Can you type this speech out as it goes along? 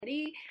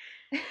ready?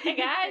 Hey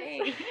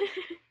guys!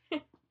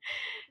 Hey.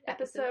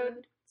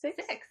 Episode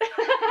 6.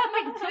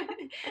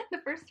 The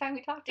first time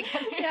we talked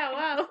together. Yeah,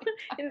 wow.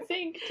 In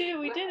sync, too.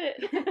 We did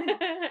it.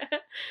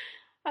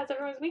 How's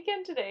everyone's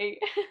weekend today?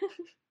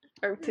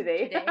 Or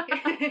today.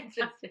 It's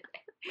just today.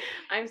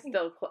 I'm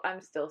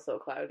still so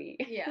cloudy.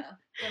 Yeah.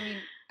 I mean,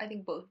 I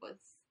think both of us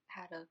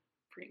had a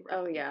pretty rough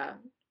Oh, yeah.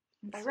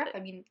 weekend. By rough, I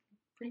mean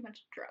pretty much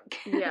drunk.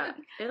 Yeah.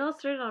 It all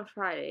started on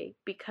Friday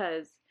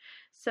because,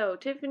 so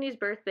Tiffany's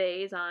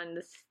birthday is on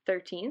the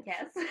 13th.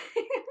 Yes.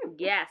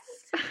 Yes.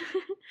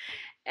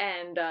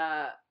 And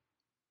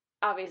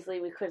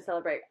obviously we couldn't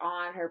celebrate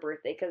on her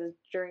birthday because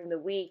it's during the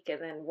week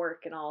and then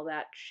work and all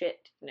that shit,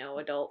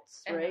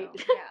 adults, right?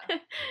 Yeah.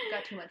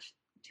 Got too much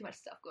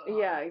stuff going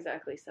on. Yeah,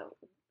 exactly. So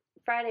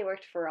Friday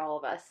worked for all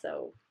of us,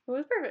 so it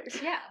was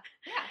perfect. Yeah.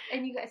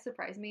 And you guys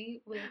surprised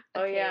me with a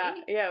cake.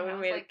 Yeah, and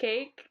we made a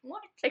cake.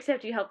 What?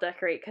 Except you helped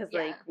decorate because,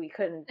 we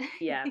couldn't,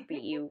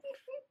 beat you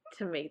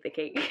to make the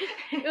cake.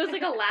 It was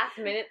like a last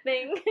minute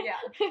thing. Yeah.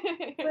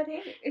 But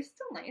hey, it's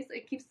still nice.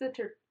 It keeps the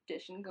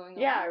tradition going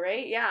on. Yeah,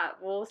 right? Yeah.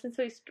 Well, since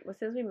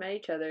we met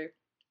each other.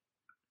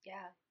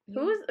 Yeah.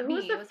 Who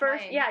was the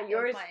first? Mine. Yeah,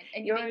 yours. Mine.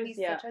 And you made me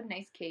such a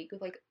nice cake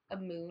with like a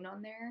moon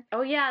on there.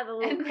 Oh yeah, the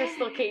little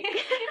crystal cake.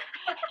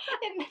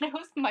 And then it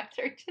was my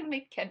turn to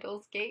make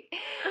Kendall's cake.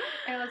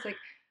 And I was like,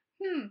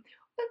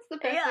 what's the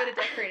best way to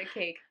decorate a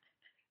cake?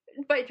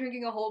 By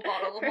drinking a whole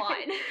bottle of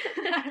wine.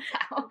 That's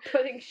how.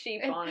 Putting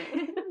sheep on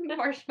it.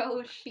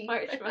 Marshmallow sheep.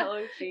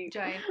 Marshmallow sheep.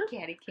 Giant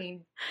candy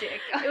cane dick.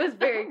 It was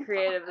very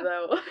creative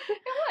though. It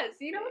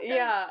was,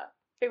 Yeah,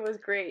 it was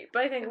great.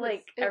 But I think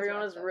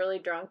everyone was awesome. really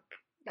drunk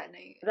that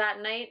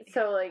night.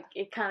 So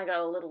it kind of got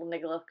a little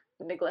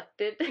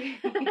neglected.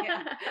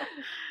 Yeah.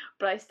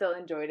 But I still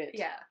enjoyed it.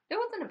 Yeah. It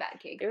wasn't a bad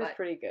cake. It was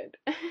pretty good.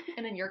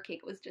 And then your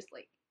cake was just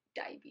like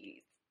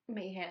diabetes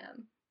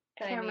mayhem.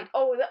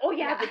 All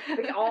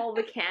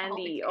the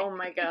candy. Oh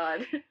my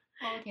god.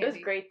 It was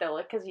great though,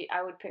 because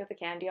I would pick up the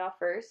candy off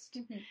first,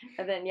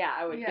 and then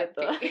I would get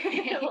the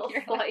little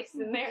slice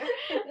in there.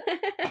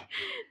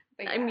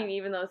 I mean,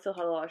 even though it still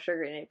had a lot of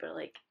sugar in it, but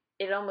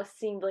it almost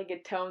seemed like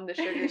it toned the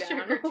sugar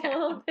down a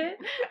little bit.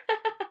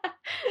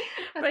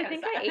 But I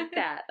think I ate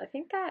that. I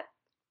think that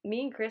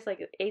me and Chris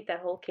ate that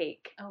whole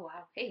cake. Oh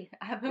wow! Hey,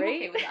 I'm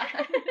okay with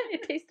that.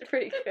 It tasted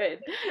pretty good.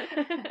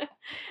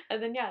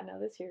 And then now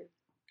this year.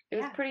 It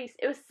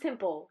was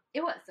simple.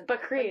 It was simple.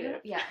 But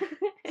creative.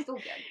 Still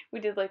good. We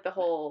did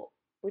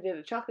we did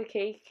a chocolate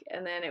cake,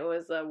 and then it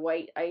was a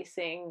white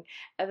icing,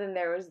 and then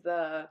there was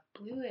the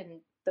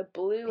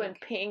blue and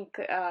pink.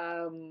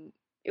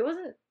 It was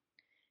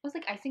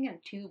like icing in a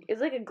tube. It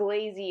was like a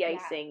glazy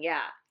icing,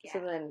 yeah. So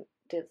then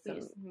did we some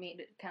just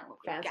made it kind of look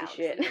fancy like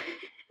shit.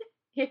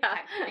 Yeah.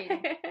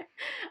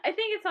 I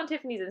think it's on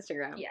Tiffany's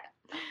Instagram. Yeah.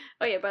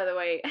 Oh yeah, by the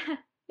way,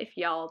 if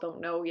y'all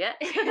don't know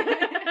yet,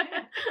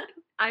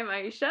 I'm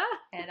Aisha.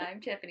 And I'm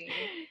Tiffany.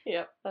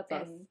 Yep, that's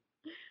us.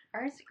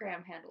 Our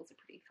Instagram handles are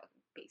pretty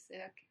fucking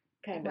basic.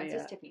 Kind of, Mine's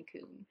just Tiffany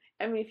Coogan.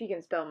 I mean, if you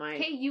can spell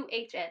mine. Kuhn.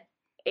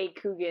 A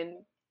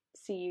Coogan.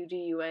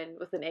 Cudun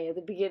with an A at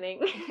the beginning.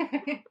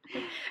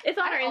 It's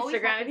on our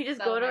Instagram. If you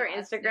just go to our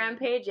Instagram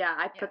page,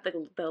 I put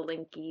the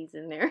linkies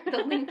in there. The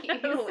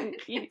linkies. The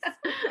linkies.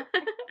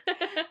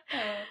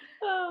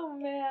 Oh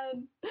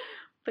man.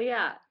 But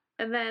yeah.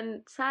 And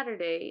then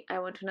Saturday I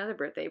went to another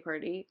birthday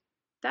party.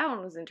 That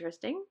one was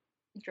interesting.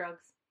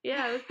 Drugs.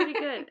 Yeah, it was pretty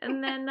good.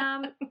 And then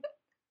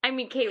I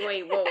mean, Kate,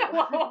 wait, whoa.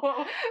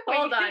 Whoa.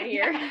 Hold on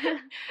here.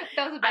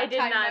 That was a bad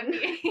time on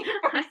me.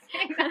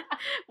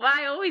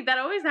 Well, that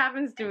always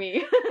happens to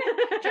me.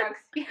 Drugs.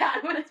 Yeah,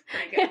 it was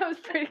pretty good. It was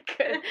pretty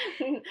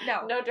good.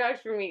 No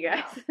drugs for me,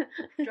 guys.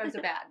 No. Drugs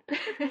are bad.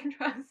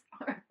 Drugs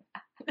are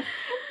bad.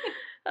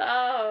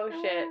 Oh,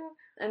 shit.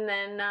 And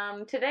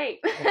then today,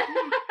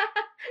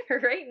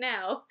 right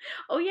now,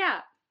 oh yeah,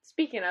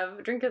 speaking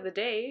of drink of the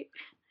day.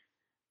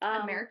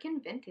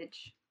 American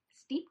Vintage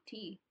Steep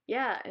Tea.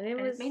 Yeah, and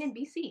it's made in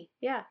BC.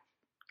 Yeah,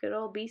 good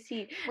old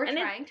BC. We're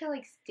trying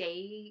to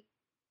stay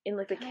in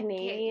the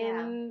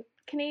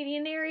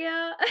Canadian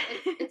area.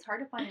 It's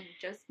hard to find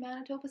just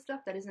Manitoba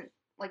stuff that isn't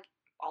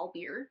all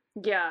beer.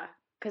 Yeah,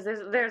 because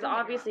there's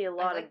obviously a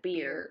lot of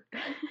beer.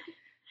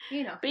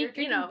 You're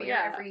drinking beer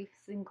every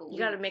single week.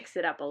 You got to mix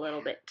it up a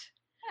little bit.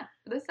 Yeah,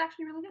 this is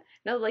actually really good.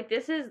 No,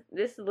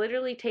 this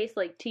literally tastes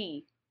like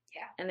tea.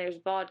 Yeah, and there's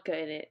vodka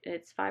in it, and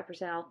it's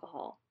 5%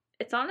 alcohol.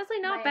 It's honestly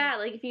not bad.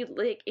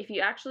 If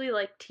you actually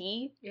like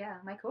tea.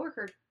 Yeah, my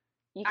coworker.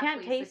 You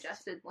can't taste.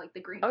 Suggested the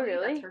green tea. Oh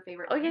really? That's her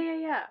favorite. Oh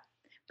yeah.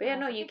 But yeah,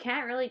 no, you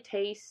can't really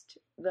taste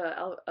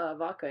the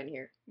vodka in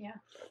here. Yeah.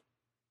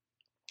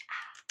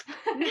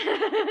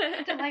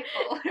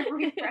 Delightful,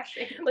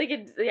 refreshing.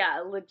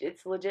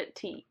 It's legit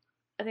tea.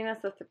 I think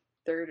that's the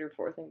third or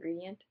fourth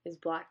ingredient is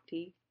black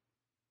tea.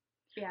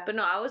 Yeah. But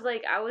no, I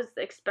was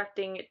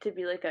expecting it to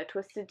be like a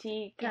twisted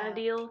tea kind of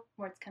deal.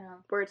 Where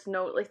it's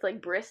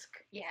like brisk.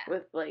 Yeah.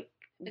 With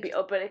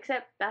but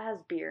except that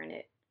has beer in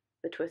it.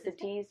 The twisted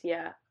teas,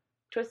 yeah.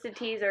 Twisted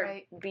teas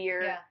are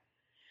beer. Yeah.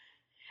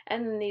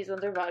 And then these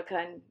ones are vodka.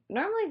 And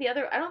normally I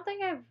don't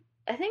think I've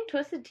I think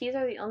Twisted Teas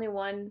are the only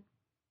one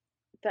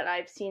that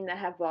I've seen that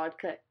have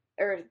vodka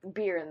or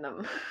beer in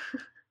them.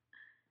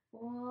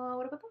 Well,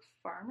 what about the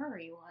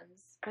Farmery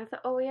ones?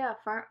 Oh yeah,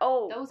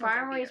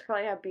 Farmeries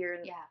probably have beer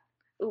in them.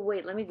 Yeah. Ooh,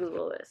 wait, let me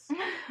Google this. So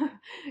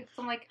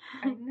I'm like,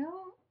 I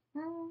know. I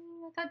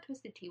thought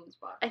Twisted Tea was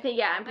vodka. I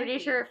think I'm pretty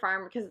sure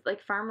because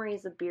like Farmery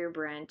is a beer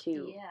brand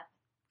too. Yeah.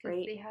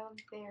 Right. They have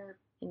their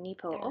in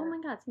Nipo. Oh my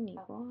god, it's in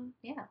Nipo.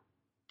 Yeah.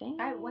 Dang.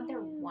 I went there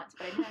once,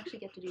 but I didn't actually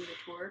get to do the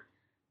tour.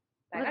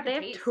 But they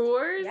have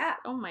tours? Yeah.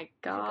 Oh my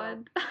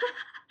god.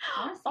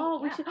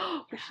 Honestly, we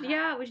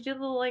should do a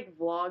little like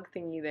vlog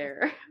thingy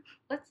there.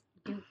 Let's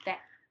do that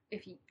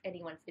if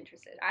anyone's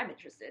interested. I'm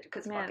interested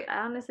because fuck it.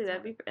 Honestly,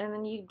 that'd be. And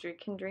then you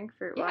can drink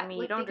for. Well, I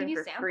mean, you don't drink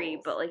for free,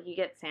 but like you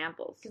get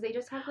samples. Because they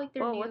just have like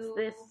their new. What's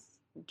this?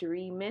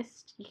 Dream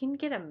Mist. You can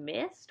get a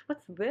mist.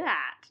 What's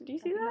that? Do you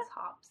see that? That's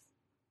hops.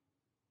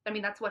 I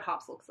mean, that's what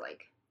hops looks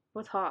like.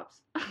 What's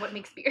hops? What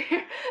makes beer?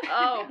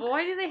 Oh, but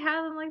why do they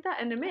have them like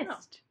that in a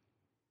mist?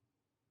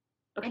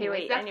 Okay,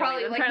 anyways, that's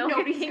probably like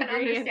nobody's gonna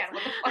understand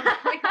what the fuck is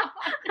going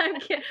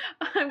on.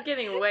 I'm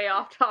getting way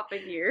off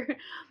topic here.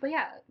 But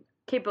yeah.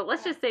 Okay, but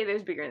let's just say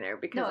there's beer in there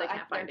because I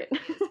can't find it.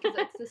 Because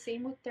it's the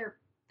same with their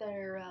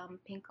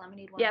pink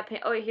lemonade one. Yeah.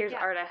 Here's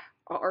Art.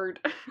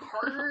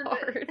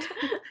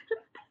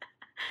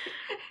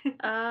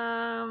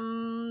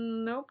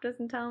 Nope,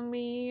 doesn't tell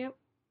me.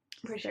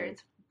 Pretty sure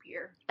it's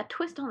beer. A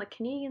twist on the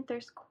Canadian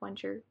thirst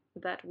quencher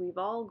that we've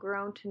all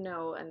grown to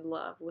know and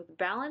love, with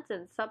balance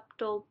and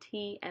subtle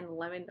tea and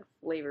lemon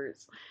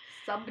flavors.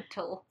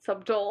 Subtle.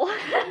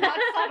 Not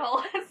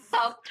subtle.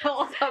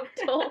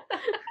 Subtle.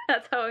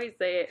 That's how I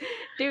say it.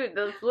 Dude,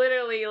 that's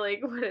literally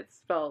like what it's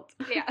spelled.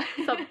 Yeah.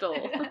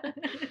 Subtle.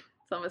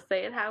 So I'm gonna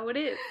say it how it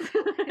is.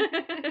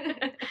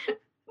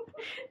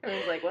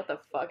 Everyone's like, what the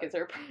fuck is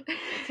her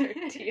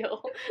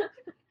deal?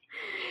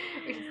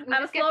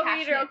 I'm a slow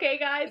reader, okay,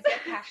 guys? We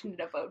get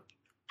passionate about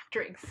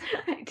drinks.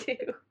 I do.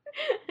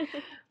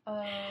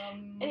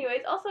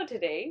 Anyways, also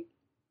today,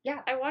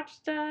 I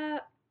watched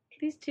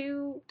these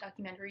two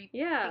documentary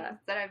things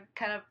that I've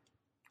kind of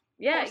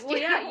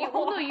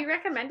you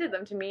recommended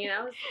them to me, and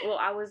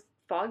I was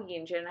foggy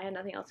and shit, and I had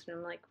nothing else to do.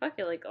 I'm like, fuck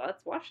it, like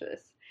let's watch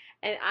this,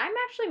 and I'm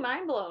actually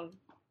mind blown.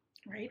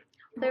 Right?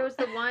 There was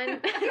the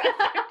one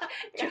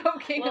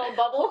joking little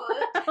bubble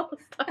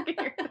stuck in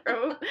your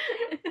throat.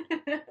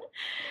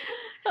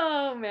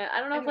 Oh man,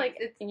 I don't know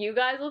if you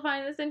guys will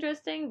find this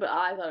interesting, but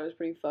I thought it was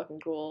pretty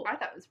fucking cool. I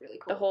thought it was really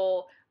cool. The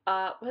whole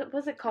what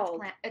was it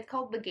called? It's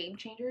called The Game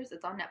Changers.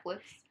 It's on Netflix.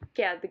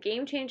 Yeah, the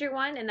Game Changer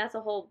one, and that's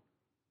a whole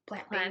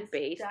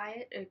plant-based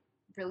diet. It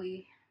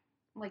really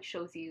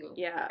shows you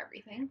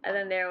everything. And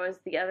then there was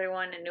the other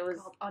one, and it was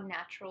called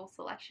Unnatural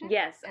Selection.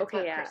 Yes,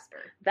 okay, yeah.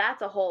 CRISPR.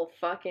 That's a whole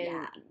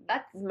fucking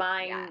that's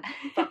mind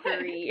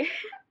fuckery.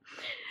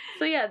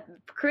 So yeah,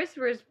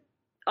 CRISPR is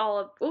all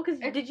of because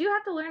did you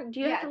have to learn?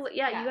 You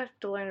have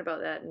to learn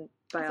about that in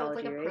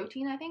biology. So it's like a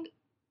protein, I think.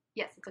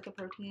 Yes, it's like a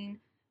protein.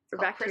 For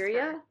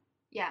bacteria. CRISPR.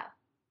 Yeah.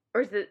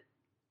 Or is it?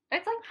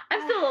 It's like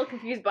I'm still a little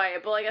confused by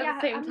it, but like at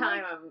the same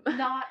time, I'm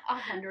not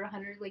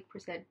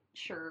 100%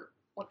 sure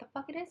what the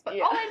fuck it is, but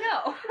all I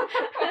know,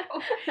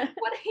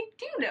 what I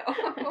do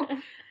know,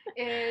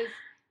 is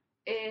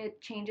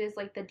it changes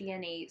like the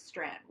DNA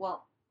strand.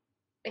 Well,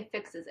 it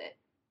fixes it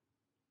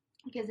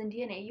because in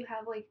DNA you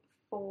have like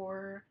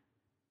 4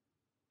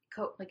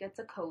 code, like it's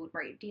a code,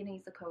 right? DNA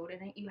is the code,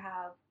 and you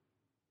have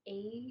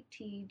A,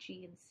 T,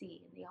 G, and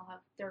C, and they all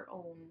have their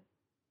own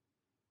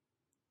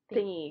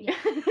thingy. Yeah.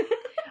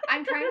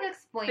 I'm trying to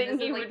explain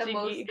this in like the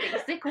most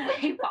basic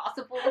way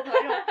possible, so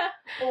I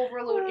don't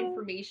overload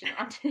information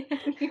onto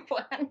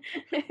anyone,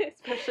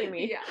 especially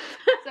me. Yeah.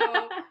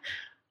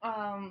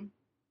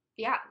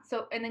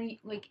 So, and then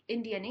like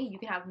in DNA, you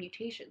can have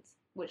mutations,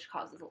 which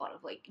causes a lot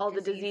of like all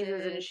the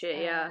diseases and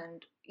shit,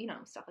 and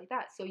stuff like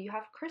that. So you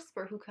have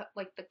CRISPR, who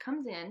that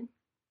comes in,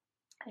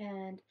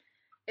 and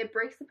it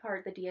breaks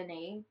apart the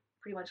DNA,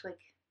 pretty much like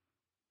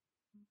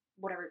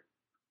whatever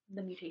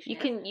the mutation you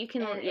can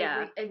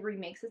it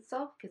remakes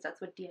itself, because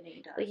that's what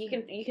DNA does. Like you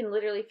can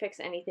literally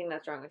fix anything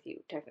that's wrong with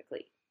you,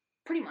 technically.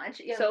 Pretty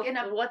much. Yeah. So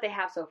what they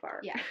have so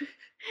far. Yeah.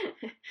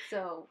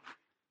 So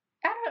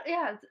I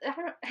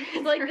don't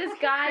it's like this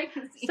guy.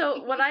 Crazy.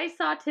 So what I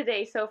saw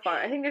today so far,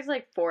 I think there's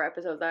like 4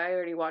 episodes. I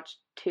already watched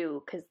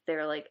 2 because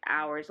they're like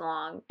hours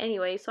long.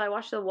 Anyway, so I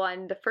watched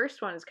the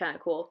first one is kind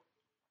of cool.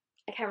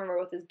 I can't remember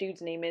what this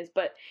dude's name is,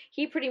 but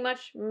he pretty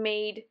much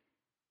made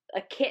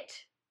a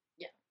kit.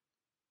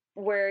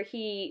 Where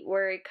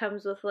it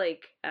comes with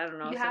like, I don't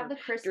know, you some have the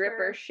CRISPR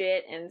dripper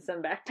shit and some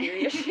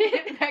bacteria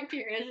shit.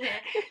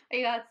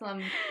 You got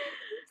some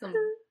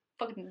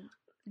fucking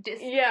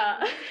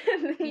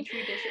petri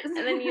dishes,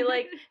 and then you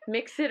like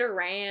mix it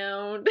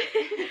around.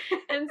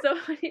 And so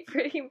what he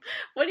pretty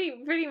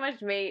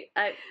much made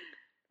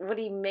what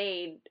he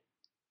made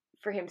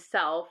for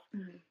himself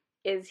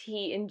is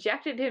he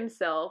injected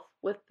himself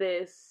with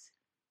this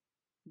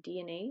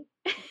DNA.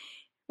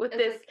 With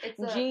this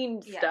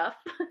gene stuff.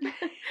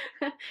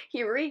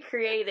 He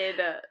recreated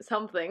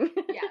something.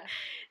 Yeah.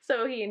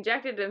 So he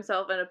injected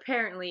himself, and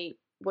apparently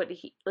what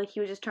he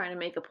was just trying to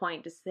make a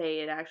point to say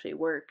it actually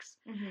works.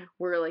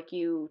 Where like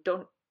you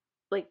don't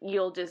like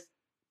you'll just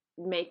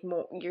make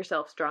more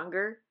yourself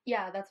stronger.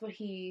 Yeah, that's what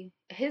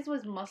his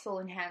was muscle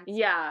enhanced.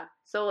 Yeah,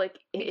 so like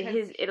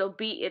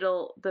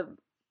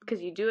because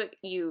you do it,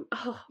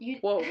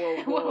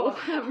 whoa.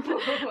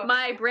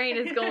 My brain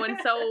is going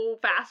so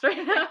fast right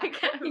now, I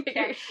can't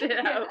figure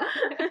shit out.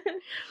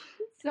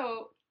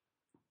 So,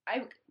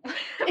 I'm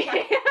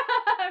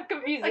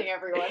confusing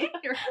everyone.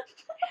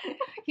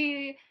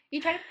 He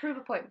tried to prove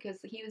a point because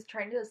he was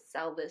trying to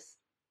sell this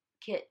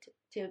kit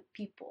to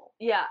people.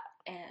 Yeah.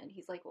 And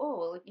he's like,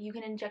 oh, you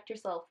can inject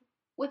yourself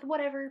with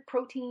whatever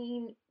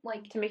protein,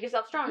 like... To make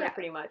yourself stronger,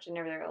 pretty much. And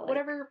everything like...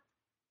 Whatever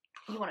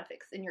you want to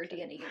fix in your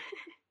DNA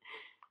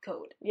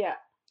code. Yeah.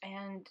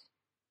 And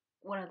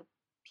one of the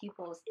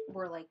people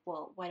were like,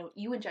 well, why don't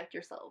you inject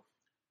yourself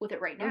with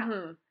it right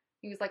now?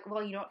 He was like,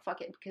 well, you don't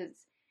fuck it because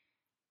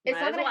it's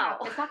not going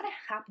to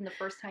happen the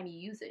first time you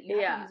use it. You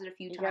have to use it a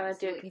few times. You gotta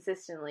do it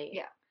consistently.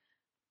 Yeah.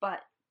 But,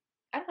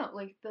 I don't know,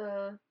 like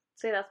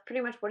So that's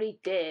pretty much what he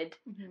did.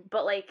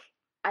 But, like,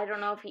 I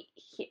don't know if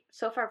he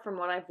so far from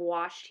what I've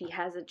watched, he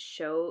hasn't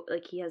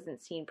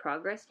seen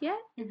progress yet.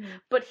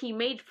 But he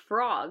made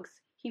frogs.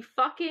 He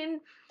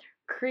fucking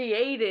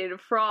created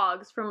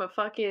frogs from a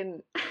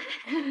fucking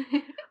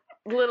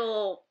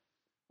little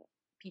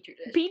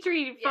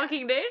petri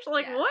fucking dish.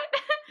 Like, what?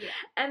 Yeah.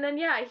 And then,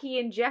 he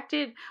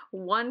injected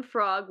one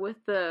frog with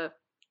the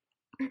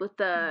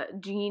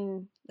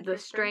gene, the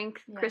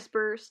strength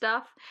CRISPR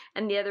stuff,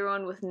 and the other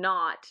one with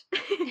not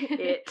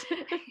it.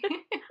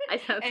 I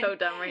sound so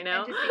dumb right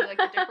now. And to see, like,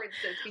 the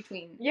differences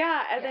between...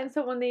 and then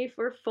so when they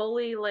were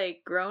fully,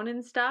 like, grown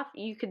and stuff,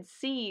 you could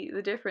see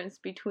the difference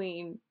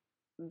between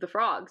the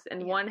frogs,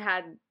 and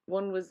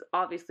one was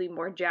obviously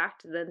more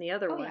jacked than the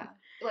other one.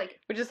 Like,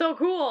 which is so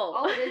cool.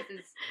 All it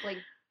is, like,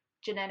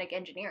 genetic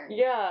engineering.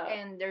 Yeah.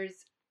 And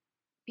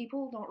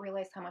people don't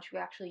realize how much we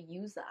actually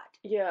use that.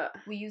 Yeah.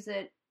 We use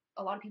it,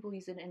 a lot of people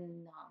use it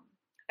in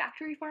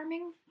factory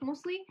farming,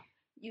 mostly.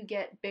 You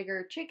get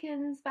bigger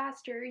chickens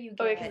faster, you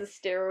get... because of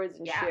steroids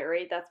and shit,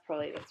 right? That's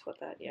what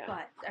that,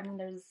 But, I mean,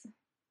 there's...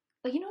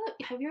 Like,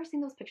 have you ever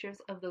seen those pictures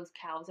of those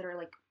cows that are,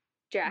 like,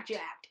 jacked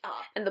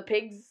up? And the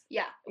pigs?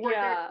 Yeah.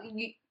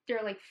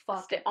 They're like,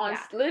 fuck.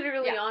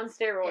 Literally on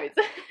steroids.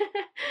 Yeah.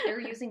 They're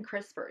using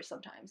CRISPR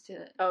sometimes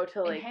to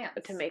enhance.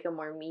 To make them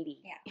more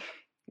meaty. Yeah.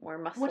 More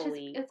muscly. Which is,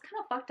 it's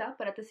kind of fucked up,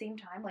 but at the same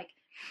time, like,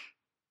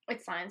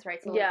 it's science,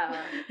 right? So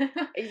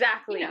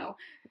exactly.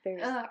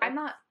 I'm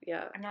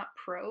not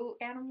pro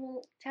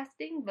animal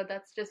testing, but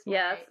that's just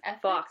my ethics.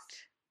 Fucked.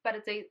 But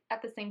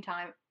at the same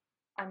time,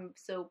 I'm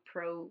so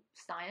pro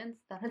science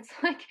that it's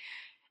like,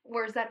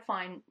 where's that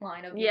fine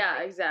line of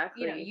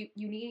exactly.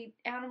 You need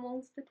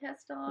animals to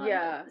test on. But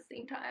at the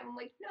same time, I'm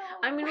like,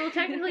 no. I mean, well,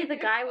 technically the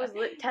guy was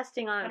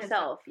testing on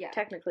himself.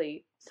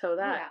 Technically, so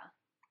that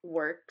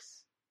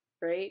works,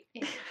 right?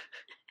 Yeah.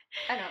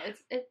 I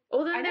know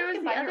Well, then there was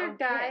the other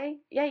guy.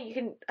 Yeah, you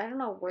can. I don't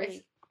know where.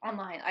 It's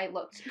online. I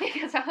looked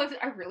because I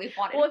really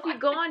wanted. Well, if you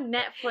go on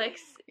Netflix,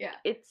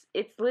 it's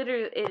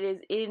literally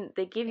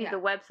they give you the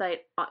website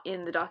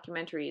in the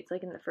documentary. It's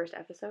like in the first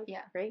episode.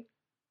 Yeah. Right.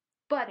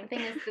 But the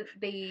thing is that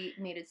they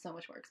made it so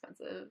much more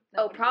expensive.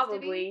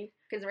 Probably.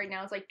 Because right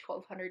now it's like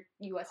 $1,200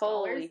 US.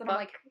 Holy and fuck. I'm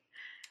like,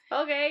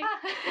 okay.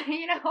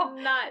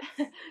 Nuts.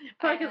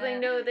 Probably because I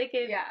know they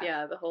could.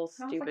 Yeah, the whole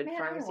stupid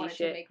pharmacy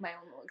shit. To make my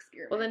own little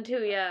experiment. Well, then too,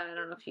 I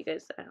don't know if you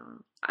guys. I don't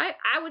know.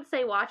 I would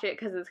say watch it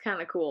because it's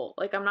kind of cool.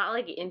 Like, I'm not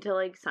like into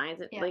like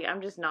science. Like,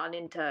 I'm just not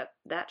into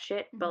that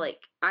shit. But like,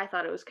 I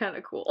thought it was kind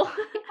of cool.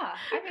 Yeah,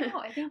 I mean, no,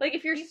 I think like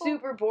if you're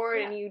super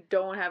bored and you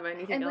don't have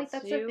anything else to do. And like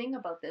that's the thing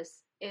about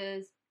this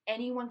is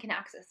anyone can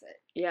access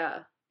it. Yeah.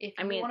 If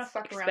you want to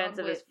fuck around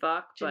expensive with as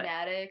fuck,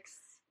 genetics.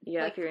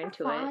 Yeah, like, if you're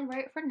into it.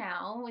 Right, for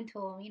now,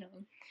 until,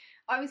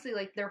 obviously,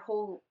 like, their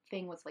whole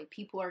thing was, like,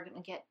 people are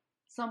gonna get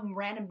some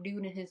random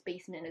dude in his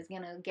basement is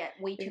gonna get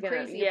way too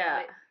crazy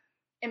about it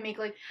and make,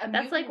 like, a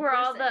that's like where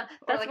all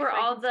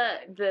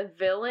the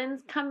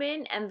villains come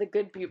in and the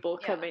good people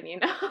come in,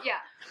 Yeah,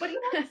 but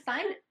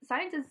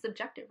science is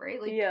subjective, right?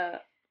 Like,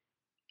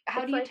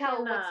 how do you like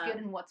tell what's good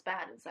and what's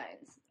bad in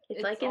science?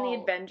 It's like in the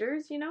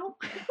Avengers,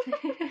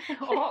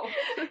 Oh,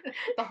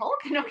 the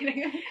Hulk? No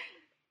kidding.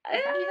 I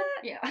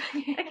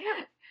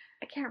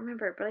can't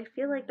remember, but I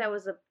feel like that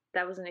was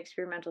an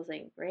experimental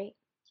thing, right?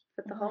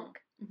 With the Hulk.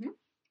 Mm-hmm.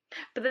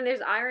 But then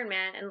there's Iron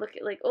Man, and look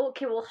at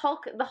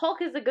the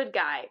Hulk is a good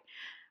guy,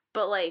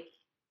 but like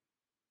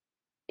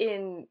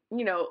in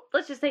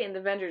let's just say in the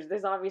Avengers,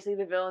 there's obviously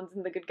the villains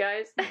and the good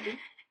guys. Mm-hmm.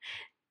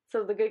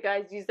 So the good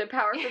guys use their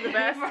power for the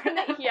best. Okay,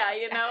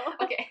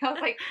 I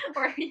was like,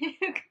 where are you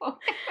going?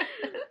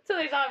 So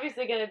there's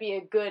obviously going to be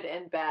a good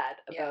and bad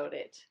about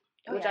it.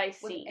 Which I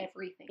see. With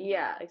everything.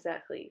 Yeah,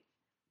 exactly.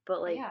 But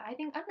like, I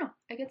don't know.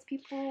 It gets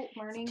people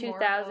learning. It's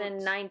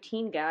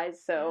 2019,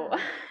 guys. So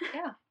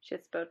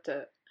shit's about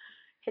to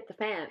hit the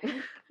fan.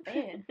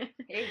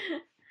 Hey,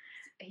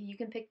 you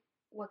can pick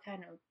what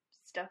kind of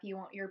stuff you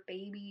want your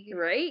baby.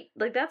 Right?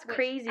 Like that's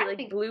crazy.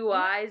 Like blue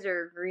eyes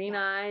or green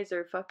eyes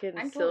or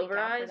fucking silver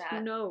eyes.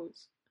 Who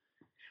knows?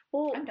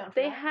 Well, I'm down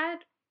for that. Had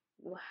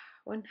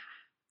when.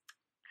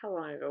 How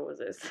long ago was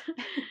this?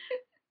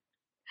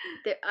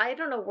 I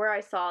don't know where I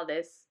saw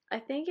this. I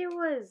think it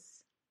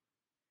was,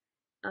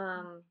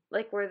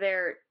 like where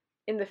they're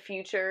in the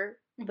future,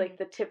 like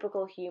the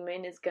typical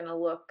human is gonna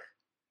look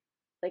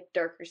like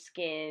darker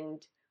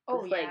skinned,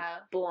 with like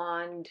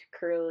blonde,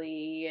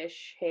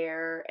 curly-ish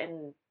hair,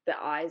 and the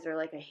eyes are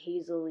like a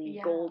hazily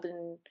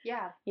golden.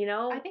 Yeah. You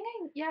know? I think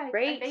I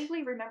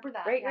vaguely remember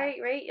that. Right.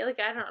 Like,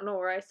 I don't know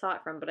where I saw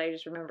it from, but I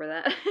just remember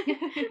that.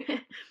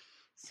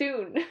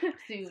 Soon.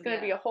 It's gonna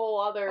be a whole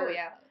other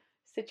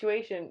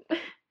situation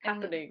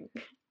happening.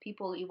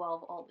 People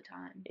evolve all the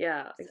time.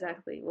 Yeah, so.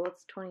 Exactly. Well,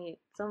 it's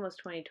almost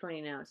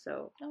 2020 now,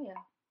 so. Oh yeah.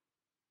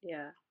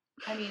 Yeah.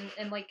 I mean,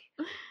 in like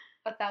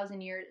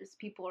 1,000 years,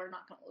 people are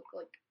not gonna look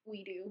like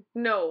we do.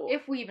 No.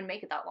 If we even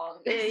make it that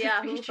long.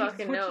 Yeah, who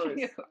fucking knows?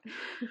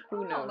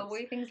 Who knows? The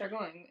way things are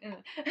going.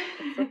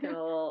 It's looking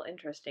a little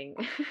interesting.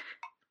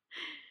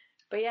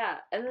 But yeah,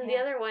 and then the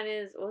other one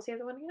is, what was the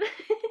other one again?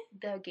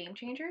 The Game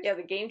Changers? Yeah,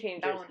 the Game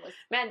Changers. That one was...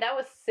 Man, that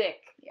was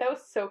sick. Yeah. That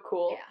was so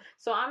cool. Yeah.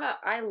 So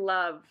I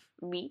love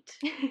meat.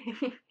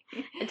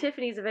 And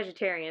Tiffany's a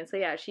vegetarian, so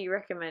yeah, she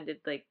recommended,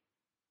 like...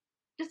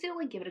 Just to,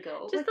 like, give it a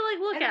go. Just to, like,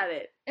 look at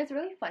it. It's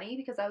really funny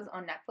because I was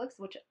on Netflix,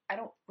 which I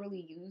don't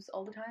really use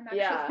all the time,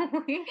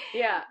 actually.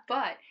 Yeah.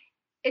 But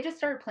it just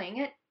started playing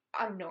it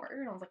out of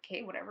nowhere, and I was like,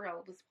 okay, whatever,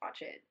 I'll just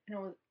watch it.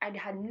 And I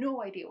had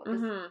no idea what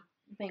this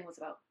thing was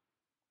about.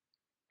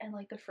 And,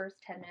 like, the first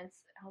 10 minutes,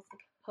 I was, like,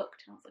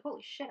 hooked. And I was like,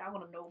 holy shit, I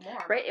want to know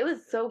more. Right? It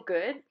was so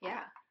good.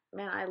 Yeah.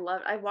 Man,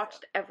 I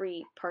watched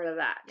every part of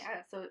that.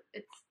 Yeah, so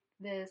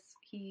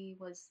he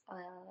was a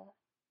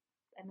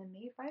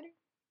MMA fighter?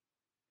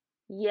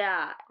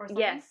 Yeah.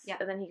 Yes. Yeah.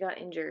 And then he got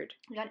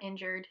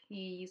injured. He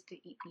used to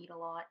eat meat a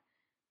lot.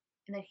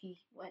 And then he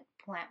went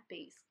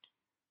plant-based.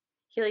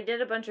 He, like,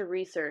 did a bunch of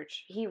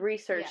research. He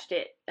researched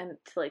it and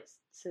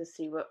to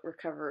see what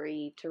recover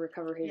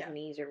his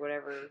knees or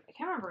whatever. I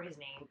can't remember his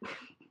name.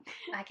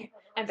 I can't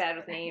remember. I'm bad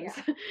with names.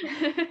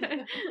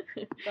 Yeah.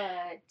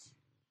 But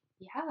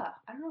yeah,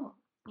 I don't know.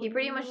 He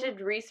pretty much did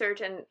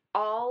research and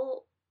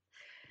all.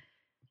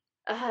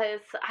 I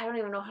don't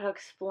even know how to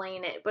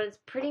explain it, but it's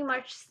pretty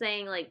much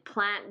saying like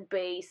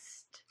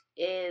plant-based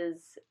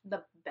is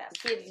the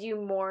best. Gives you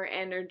more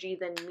energy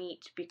than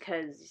meat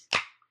because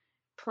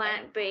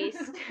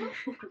plant-based.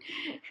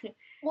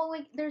 Well,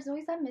 like, there's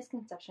always that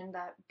misconception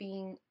that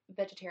being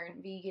vegetarian,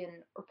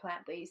 vegan, or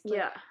plant-based,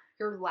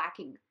 you're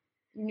lacking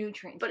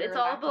nutrients. But it's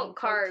all about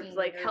carbs.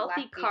 Like,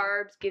 healthy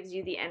carbs gives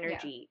you the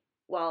energy,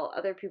 while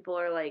other people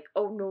are like,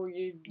 oh, no,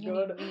 you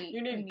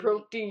need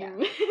protein.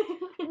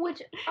 Yeah.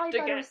 Which I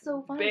thought was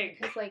so funny,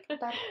 because, like,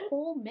 that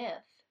whole myth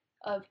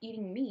of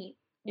eating meat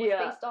was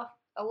based off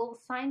a little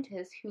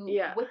scientist who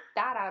whipped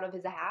that out of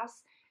his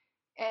ass,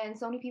 and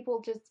so many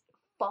people just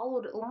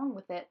followed along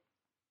with it.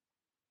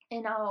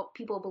 And now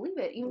people believe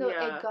it, even though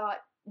it got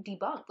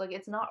debunked. Like,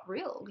 it's not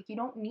real. Like, you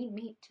don't need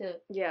meat to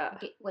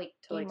get, like,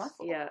 gain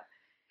muscle. Yeah.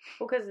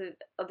 Well, because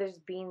there's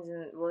beans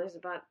and, there's a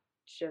bunch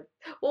of...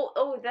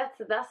 Well, that's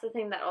the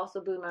thing that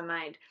also blew my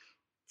mind.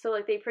 So,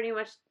 like, they pretty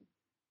much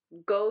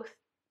go...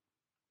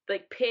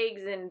 like,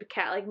 pigs and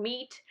cat... Like,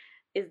 meat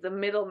is the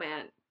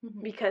middleman.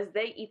 Mm-hmm. Because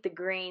they eat the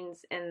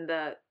grains and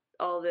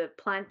all the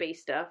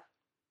plant-based stuff.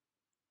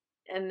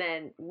 And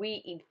then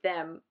we eat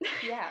them.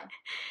 Yeah.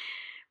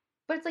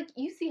 But it's like,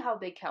 you see how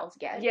big cows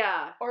get.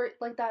 Yeah. Or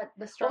like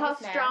the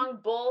strongest how strong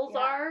bulls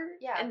are.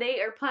 Yeah. And they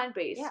are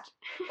plant-based. Yeah.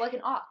 Like an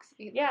ox.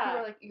 People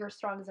are like, you're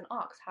strong as an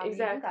ox. How do you do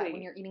that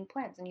when you're eating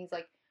plants? And he's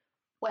like,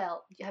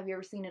 well, have you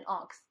ever seen an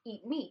ox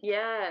eat meat?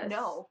 Yes.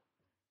 No.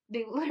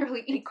 They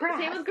literally eat grass.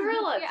 Same with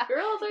gorillas. Yeah.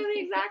 Gorillas are the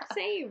exact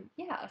same.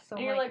 Yeah. So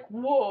and you're like,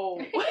 whoa.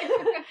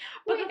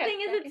 But the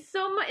thing is,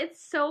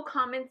 it's so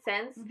common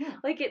sense. Mm-hmm.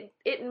 Like,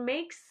 it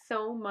makes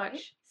so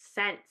much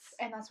sense.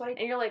 And that's what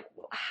And you're like,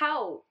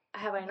 how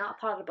have I not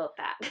thought about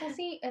that? Well,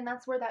 see, and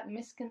that's where that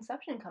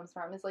misconception comes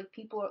from. Is like,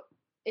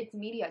 it's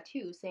media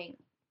too, saying,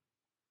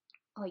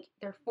 like,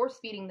 they're force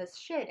feeding this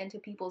shit into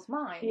people's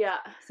minds. Yeah.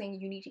 Saying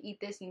you need to eat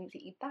this, you need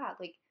to eat that.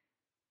 Like,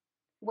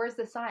 where's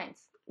the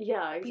science?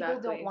 Yeah, exactly.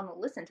 People don't want to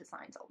listen to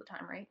science all the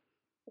time, right?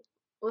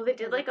 Well, they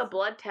did like a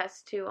blood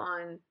test too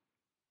on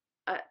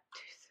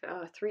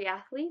 3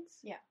 athletes.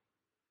 Yeah.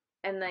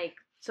 And like,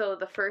 so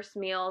the first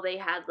meal they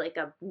had like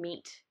a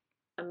meaty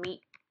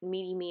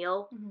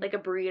meal, like a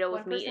burrito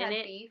with meat in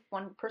it. Beef,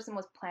 one person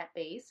was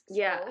plant-based.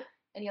 Yeah.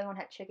 And the other one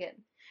had chicken.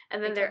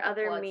 And then their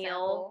other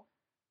meal.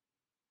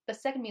 The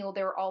second meal,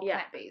 they were all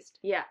plant-based.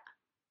 Yeah.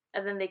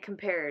 And then they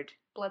compared.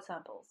 Blood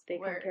samples. They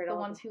compared all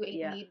the ones who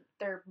ate meat,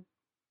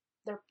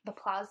 the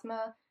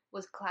plasma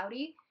was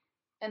cloudy,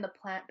 and the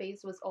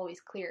plant-based was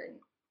always clear.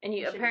 And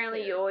you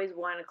apparently you always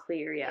want a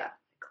clear,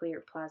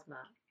 clear plasma,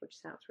 which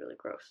sounds really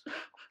gross.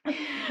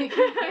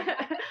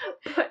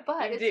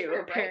 but you do, true,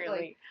 apparently.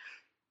 Right?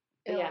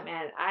 Like, yeah,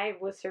 man, I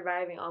was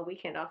surviving all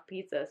weekend off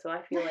pizza, so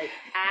I feel like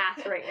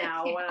ass right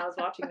now when I was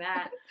watching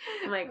that.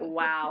 I'm like,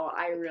 wow,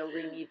 I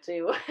really need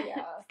to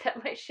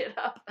step my shit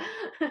up.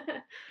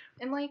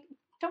 And like,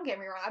 don't get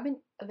me wrong, I've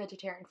been a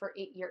vegetarian for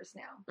 8 years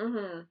now.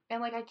 Mm-hmm.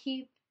 And, like, I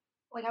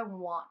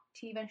want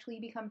to eventually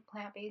become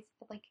plant-based,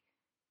 but, like...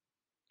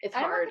 It's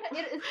hard.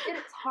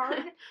 It's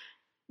hard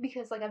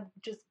because, like, I've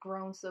just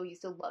grown so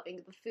used to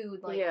loving the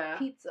food, like,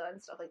 pizza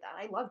and stuff like that.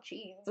 I love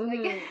cheese.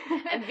 Mm-hmm. Like,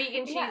 and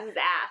vegan cheese is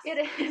ass.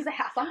 It is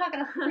ass. I'm not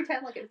going to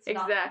pretend like it's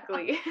not.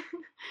 Exactly.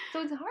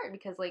 So it's hard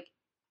because, like,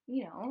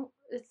 you know,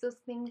 it's those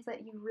things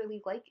that you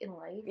really like in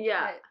life.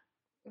 Yeah.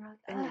 Like,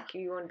 and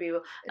you wouldn't be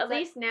able... At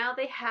least now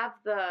they have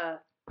the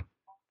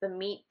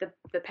meat,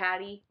 the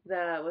patty,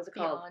 what's it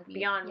called?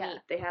 Beyond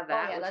Meat. They have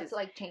that. Oh, yeah, that's,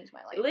 like, changed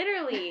my life.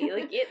 Literally.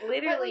 Like, it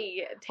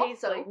literally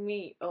tastes also, like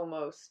meat,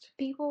 almost.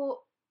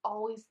 People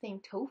always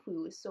think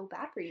tofu is so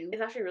bad for you.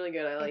 It's actually really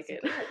good. I like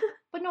it.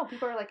 But no,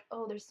 people are like,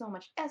 oh, there's so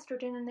much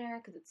estrogen in there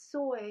because it's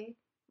soy.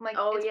 I'm like,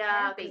 oh, it's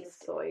yeah,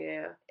 plant-based. soy,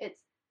 yeah. It's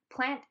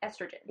plant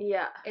estrogen.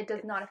 Yeah. It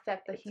does not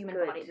affect the human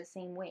body the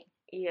same way.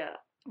 Yeah.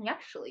 And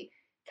actually,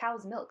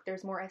 cow's milk,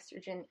 there's more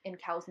estrogen in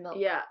cow's milk.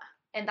 Yeah.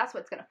 And that's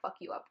what's going to fuck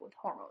you up with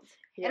hormones.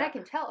 Yeah. And I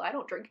can tell, I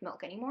don't drink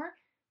milk anymore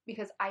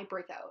because I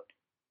break out.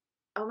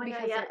 Oh my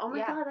god, yeah. Oh my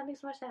god, that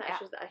makes so much sense. Yeah.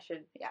 I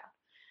should. Yeah.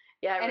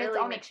 Yeah, it and really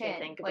it's on makes my chin. me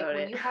think like about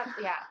when it. You have,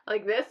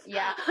 like this?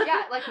 Yeah.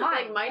 Yeah, like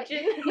mine. Like my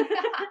chin?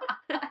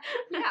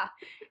 Yeah.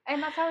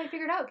 And that's how I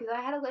figured out, because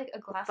I had like a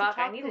glass of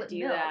chocolate I need to do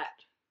milk, that.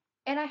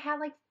 and I had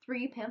like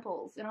 3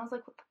 pimples, and I was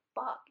like, what the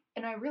fuck?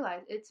 And I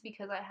realized it's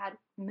because I had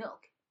milk.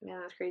 Man,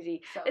 that's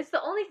crazy. So, it's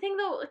the only thing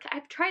though, like,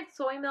 I've tried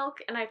soy milk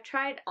and I've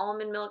tried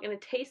almond milk and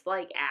it tastes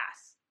like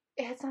ass.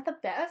 It's not the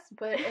best,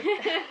 but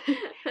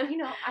you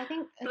know, I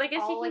think it's but I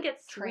guess all, you can like,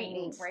 get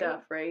sweetened right?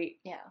 stuff, right?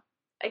 Yeah.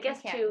 I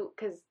guess too,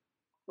 because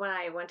when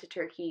I went to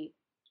Turkey,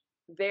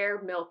 their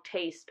milk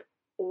tastes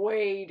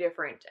way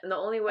different. And the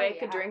only way I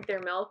could drink their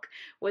milk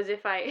was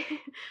if I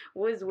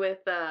was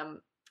with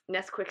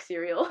Nesquik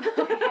cereal.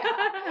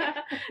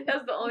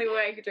 That's the only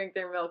way I could drink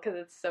their milk because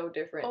it's so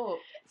different. Oh,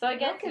 so I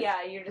guess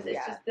you're just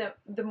it's just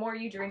the more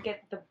you drink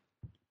it,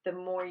 the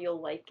more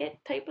you'll like it,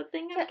 type of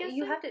thing. I guess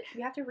you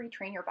have to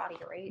retrain your body,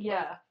 right? Yeah.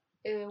 Like,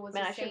 it was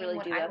Man, the I same should really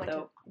when do I that, went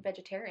though. to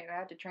vegetarian. I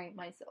had to train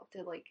myself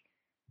to like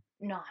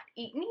not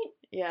eat meat.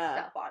 Yeah.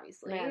 Stuff,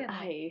 obviously. Man,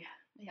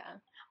 yeah.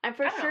 I'm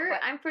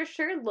for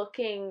sure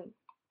looking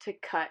to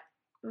cut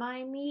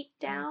my meat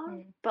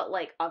down, but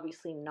like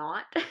obviously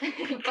not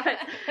because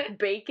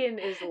bacon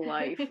is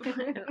life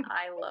and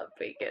I love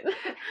bacon.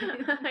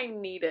 I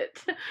need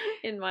it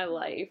in my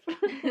life.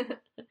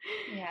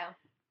 Yeah.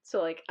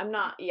 So like I'm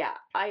not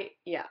I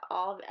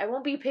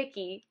won't be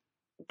picky,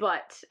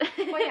 but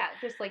well, yeah,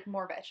 just like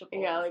more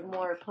vegetables. Yeah, like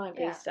more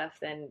plant-based stuff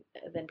than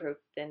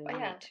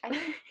meat.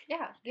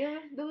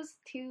 Give those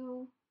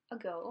 2 a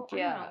go.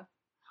 Yeah.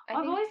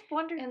 I've always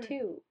wondered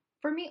too.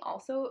 For me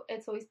also,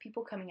 it's always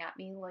people coming at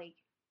me like,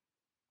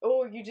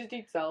 oh, you just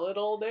eat salad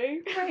all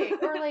day? Right.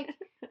 Or like,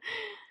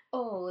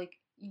 oh, like,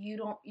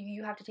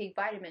 you have to take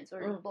vitamins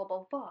or blah,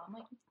 blah, blah. I'm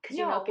like, because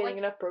you're not getting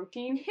enough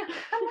protein? Yeah,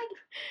 I'm like,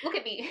 look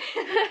at me.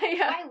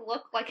 I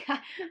look like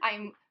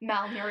I'm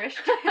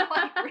malnourished.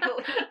 Like,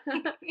 really?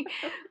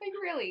 Like,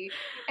 really?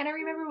 And I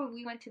remember when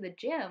we went to the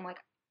gym, like,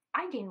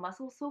 I gained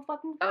muscle so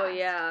fucking fast. Oh,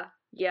 yeah.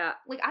 Yeah.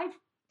 Like, I've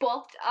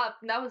bulked up,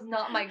 and that was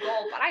not my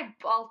goal, but I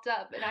bulked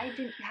up, and I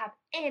didn't have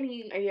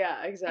any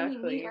any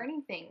meat or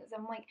anything. So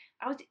I'm like,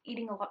 I was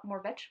eating a lot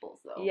more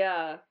vegetables though.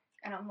 Yeah.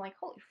 And I'm like,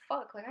 holy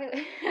fuck, like I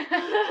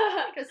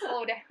had to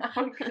slow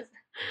down because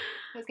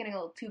I was getting a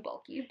little too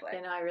bulky. But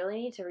I really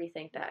need to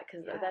rethink that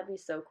because that'd be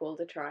so cool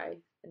to try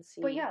and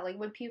see. But yeah, like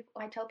when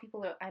I tell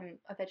people that I'm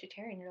a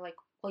vegetarian, you're like,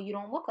 well, you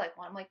don't look like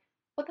one. I'm like,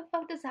 what the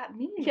fuck does that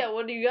mean? Yeah,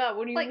 what do you got?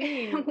 What do you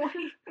mean? What do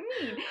you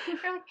mean?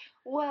 They're like,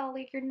 well,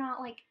 like you're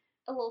not like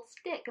a little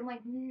stick. I'm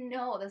like,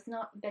 no, that's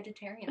not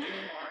vegetarians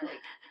anymore.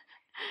 Like,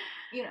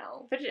 you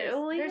know.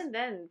 Even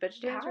then,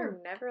 vegetarians were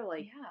never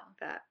like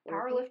that.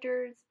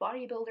 Powerlifters,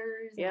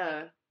 bodybuilders,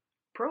 like,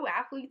 pro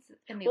athletes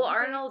in the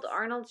Olympics.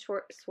 Arnold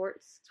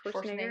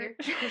Schwarzenegger.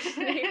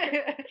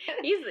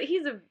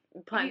 He's a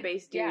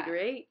plant-based dude,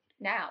 right?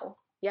 Now.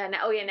 Yeah,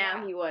 now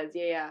he was.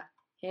 Yeah.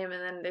 Him,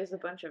 and then there's a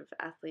bunch of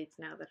athletes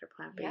now that are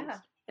plant-based. Yeah.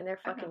 And they're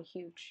fucking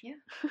huge.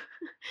 Yeah.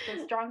 The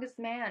strongest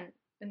man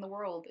in the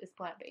world is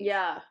plant-based.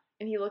 Yeah.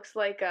 And he looks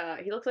like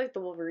the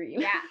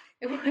Wolverine. Yeah.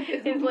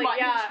 His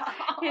like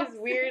his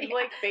weird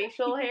like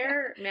facial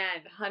hair,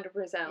 man,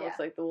 100% looks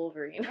like the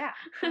Wolverine. Yeah.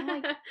 I'm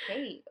like,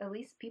 hey, at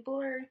least people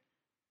are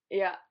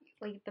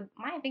like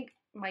I think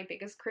my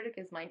biggest critic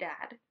is my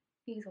dad.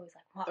 He's always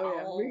like, He's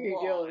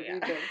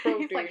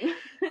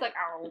like,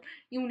 oh,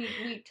 you need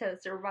meat to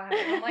survive.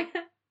 And I'm like,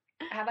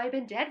 have I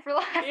been dead for the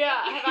last 8 years?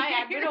 Have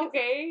I been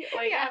okay?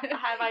 Like,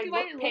 have I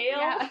looked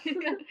pale?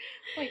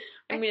 Like,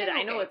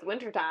 I know it's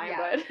wintertime,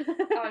 but...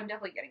 oh, I'm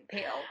definitely getting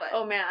pale, but...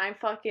 Oh, man, I'm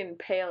fucking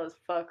pale as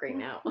fuck right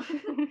now. I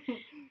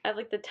have,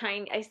 like,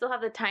 I still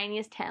have the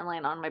tiniest tan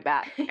line on my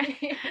back.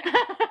 And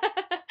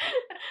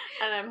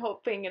I'm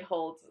hoping it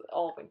holds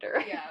all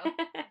winter. Yeah.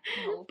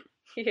 Hope.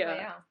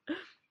 Yeah.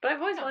 But I've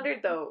always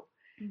wondered, though,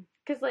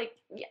 because, like,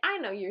 I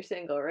know you're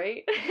single,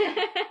 right?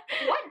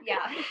 What?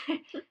 Yeah.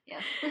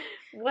 Yeah.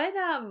 What,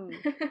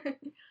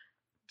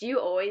 do you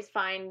always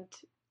find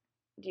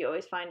do you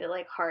always find it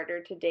like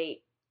harder to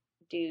date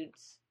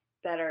dudes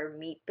that are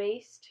meat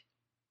based?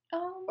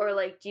 Or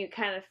like do you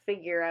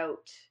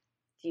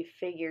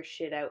figure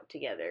shit out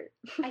together?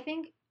 I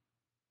think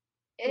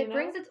it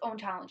brings its own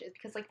challenges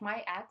because like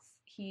my ex,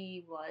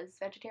 he was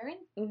vegetarian,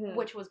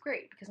 which was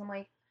great because I'm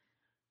like,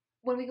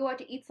 when we go out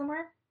to eat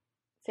somewhere,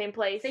 same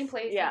place,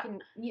 yeah,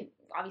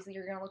 obviously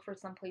you're gonna look for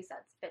some place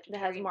that's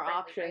vegetarian, that has more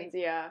options, right?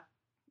 Yeah,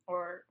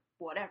 or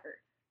whatever.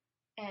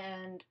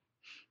 And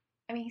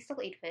I mean, he still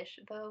ate fish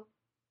though.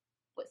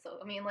 But so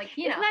I mean, like,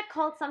 isn't that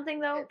called something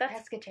though?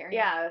 That's pescatarian.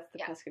 Yeah, that's the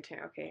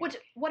pescatarian. Okay. Which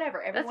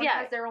whatever, everyone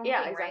has their own thing,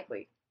 exactly.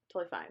 Right?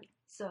 Totally fine.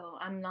 So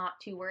I'm not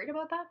too worried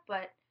about that,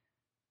 but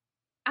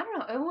I don't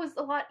know. It was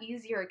a lot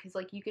easier because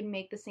like you can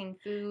make the same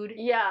food.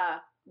 Yeah.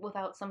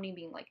 Without somebody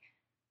being like,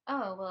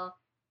 oh well,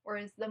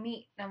 where's the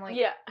meat? And I'm like,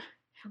 yeah.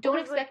 Don't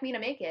expect me to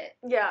make it.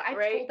 Yeah, I've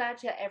told that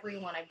to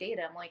everyone I've dated.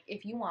 I'm like,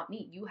 if you want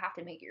meat, you have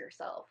to make it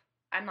yourself.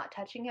 I'm not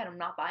touching it. I'm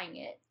not buying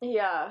it.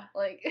 Yeah.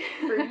 Like,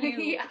 for you.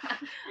 Yeah.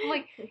 I'm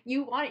like,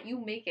 you want it,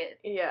 you make it.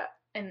 Yeah.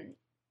 And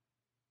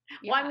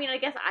yeah. Well, I mean, I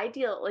guess I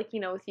deal, like,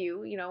 with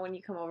you, when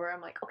you come over,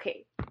 I'm like,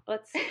 okay,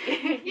 let's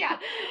yeah.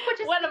 Which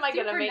is what am I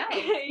gonna make?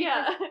 Nice,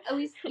 yeah. At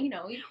least, Well,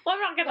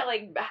 I'm not gonna,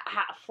 like,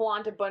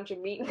 flaunt a bunch of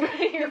meat in front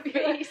of your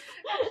face.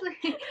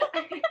 Actually,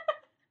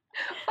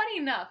 funny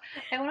enough,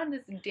 I went on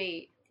this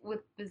date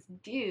with this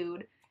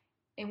dude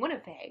in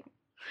Winnipeg.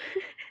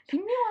 He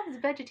knew I was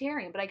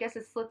vegetarian, but I guess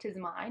it slipped his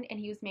mind, and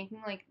he was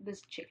making, like,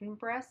 this chicken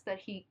breast that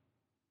he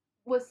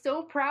was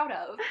so proud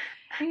of.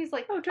 And he's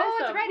like, oh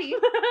it's ready.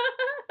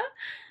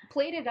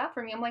 Played it up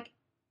for me. I'm like,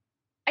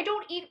 I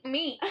don't eat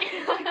meat.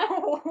 Like,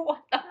 what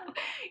the?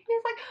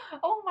 He's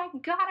like, oh my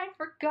god, I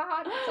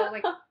forgot. So,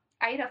 like,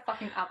 I ate a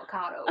fucking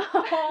avocado.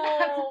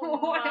 Oh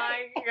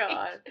my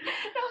god.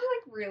 I was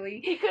like,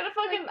 really? He could have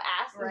fucking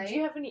asked, right? Do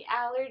you have any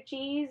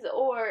allergies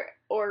or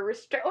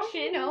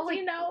restrictions?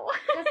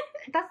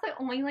 That's the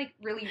only, like,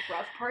 really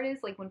rough part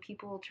is, like, when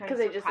people try to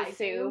surprise they just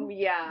assume,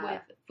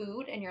 with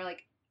food, and you're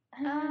like,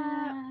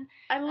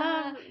 I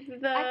love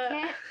I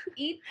can't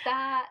eat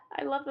that.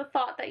 I love the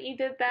thought that you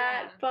did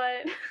that,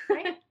 but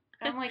right?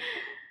 And I'm like,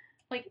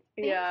 thanks,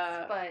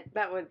 yeah, but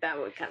that would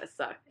kind of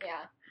suck.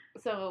 Yeah.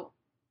 So,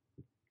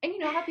 and you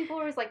know how people are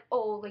always like,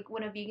 oh, like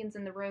when a vegan's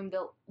in the room,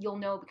 you'll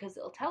know because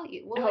they'll tell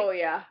you. Well, like,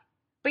 yeah,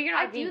 but you're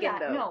not vegan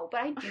though. No,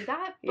 but I do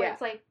that. But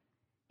it's like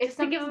if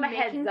to give them a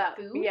heads up,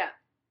 food,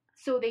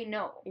 so they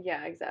know.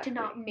 Yeah, exactly. To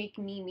not make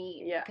me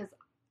meat. Yeah, because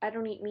I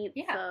don't eat meat.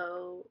 Yeah.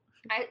 So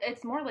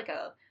it's more like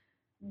a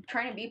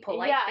trying to be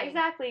polite. Yeah, thing.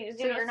 Exactly.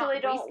 So you're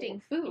not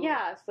wasting food.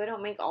 Yeah, so they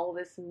don't make all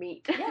this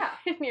meat. Yeah.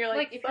 And you're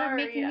like if you're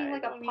making me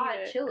like a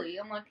pot of chili,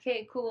 I'm like,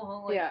 okay,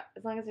 cool. Like, yeah,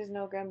 as long as there's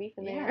no ground beef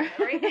in there.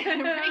 Right. Pretty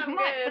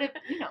much. But if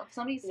if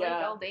somebody's like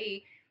all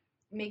day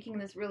making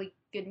this really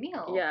good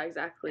meal, yeah,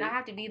 exactly, and I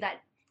have to be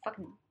that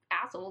fucking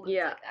asshole that's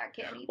like, I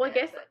can't eat. Well, I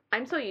guess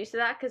I'm so used to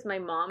that because my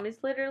mom is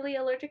literally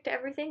allergic to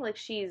everything. Like,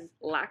 she's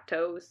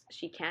lactose.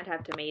 She can't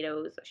have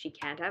tomatoes. She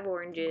can't have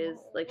oranges.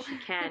 No. Like, she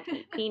can't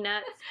eat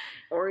peanuts,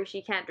 or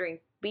she can't drink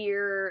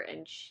beer.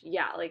 And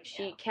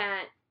she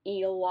can't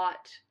eat a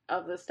lot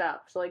of the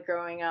stuff. So, like,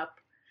 growing up,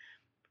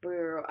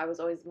 I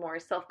was always more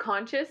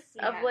self-conscious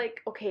of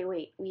like, okay,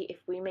 wait, if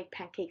we make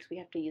pancakes, we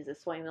have to use the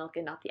soy milk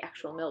and not the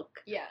actual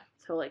milk. Yeah.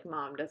 So, like,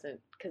 mom doesn't,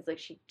 because like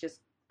she just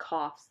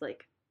coughs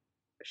like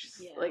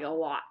a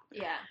lot.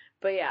 Yeah.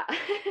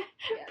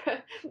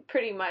 But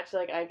pretty much,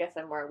 like, I guess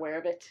I'm more aware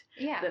of it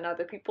than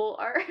other people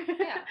are.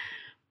 Yeah.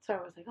 So I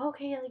was like,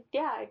 okay, like,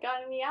 I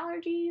got any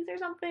allergies or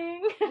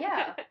something?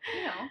 Yeah.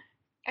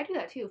 I do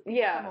that too. If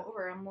people come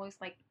over, I'm always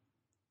like,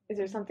 is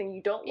there something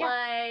you don't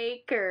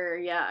like? Or,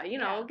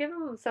 give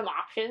them some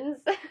options.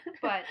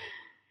 But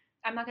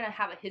I'm not going to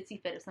have a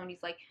hissy fit if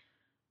somebody's like,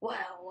 well,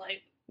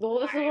 like,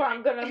 this is what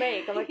I'm going to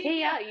make. I'm like,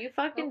 hey, you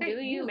fucking do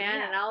you,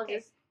 man, and I'll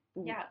just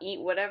eat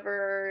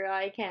whatever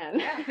I can.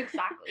 Yeah,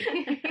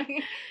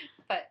 exactly.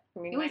 But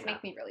you always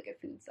make me really good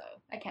food, so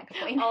I can't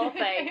complain. Oh,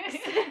 thanks.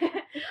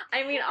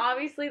 I mean,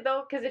 obviously,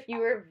 though, because if you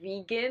were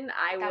vegan,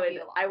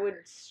 I would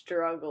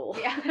struggle.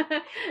 Yeah.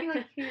 You're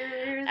like,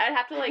 here's... I'd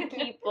have to, like,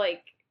 keep,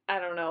 like, I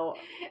don't know,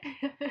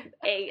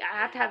 I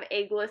have to have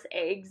eggless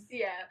eggs.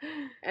 Yeah.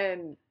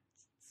 And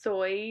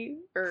soy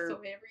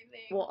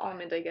everything. Well,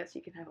 almond, I guess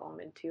you can have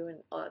almond too and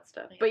all that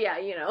stuff. But yeah,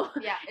 Yeah,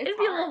 it'd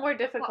be a little more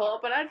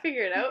difficult, but I'd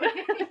figure it out.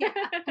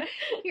 Yeah.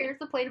 Here's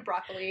a plate of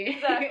broccoli.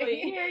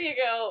 Exactly. Here you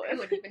go. I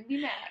wouldn't even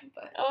be mad,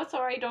 but... Oh,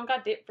 sorry, don't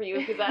got dip for you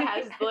because that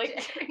has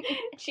like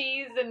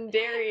cheese and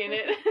dairy in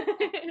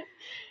it.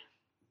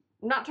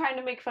 I'm not trying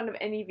to make fun of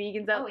any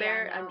vegans out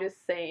there. No. I'm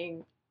just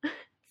saying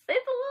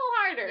it's a little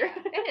harder.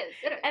 Yeah, it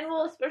is. And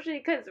well, especially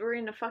because we're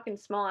in a fucking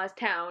small ass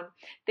town,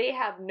 they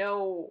have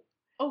no...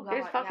 Oh, God,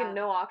 there's fucking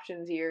no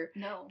options here.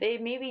 No. They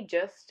maybe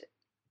just,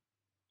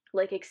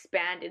 like,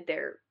 expanded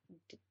their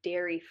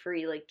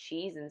dairy-free, like,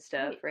 cheese and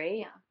stuff, right?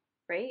 Yeah.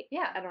 Right?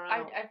 Yeah. I don't know.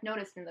 I've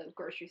noticed in the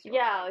grocery store.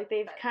 Yeah, like,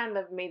 they've kind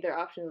of made their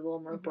options a little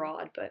more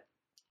broad, but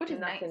which is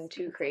nothing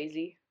too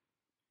crazy.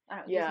 I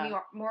don't know. There's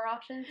more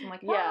options. I'm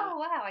like,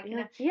 wow, I can...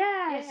 Like,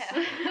 yes!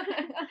 Yeah.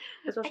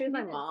 Especially with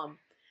my mom.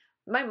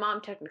 My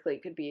mom technically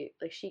could be,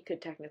 like, she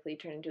could technically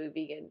turn into a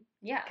vegan.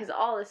 Yeah. Because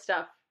all the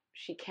stuff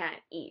she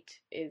can't eat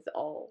is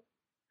all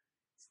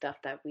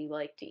stuff that we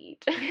like to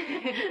eat.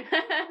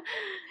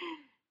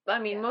 I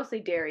mean,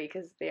 mostly dairy,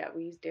 because,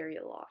 we use dairy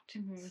a lot.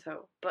 Mm-hmm.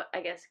 So, but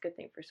I guess good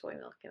thing for soy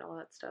milk and all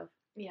that stuff.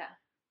 Yeah.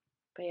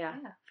 But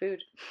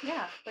food.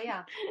 Yeah, but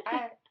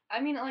I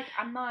mean, like,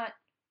 I'm not,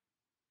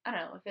 I don't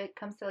know, if it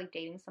comes to, like,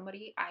 dating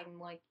somebody, I'm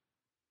like,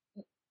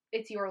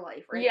 it's your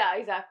life, right? Yeah,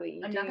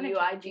 exactly. I'm not gonna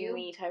I do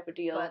me type of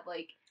deal. But,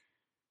 like,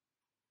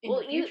 in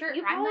the future,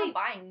 I'm not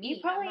buying meat.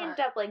 You probably end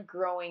up, like,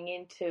 growing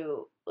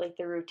into, like,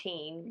 the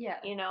routine. Yeah.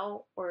 You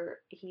know?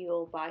 Or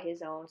he'll buy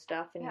his own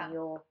stuff and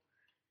you'll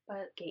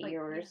get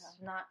yours.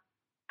 Yeah,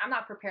 I'm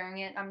not preparing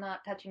it. I'm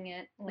not touching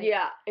it. Like,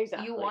 yeah,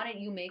 exactly. You want it,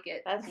 you make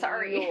it. That's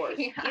sorry. Yours.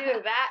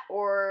 Either that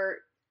or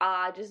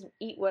just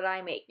eat what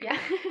I make. Yeah.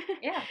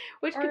 Yeah.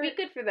 Which could be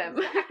good for them.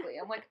 Exactly.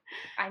 I'm like,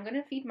 I'm going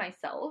to feed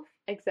myself.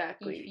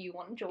 Exactly. If you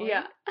want to join,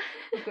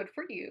 good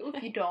for you.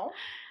 If you don't,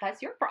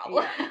 that's your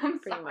problem. Yeah, I'm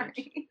pretty much.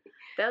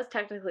 That was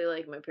technically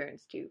like my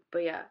parents too.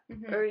 But yeah.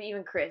 Mm-hmm. Or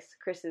even Chris.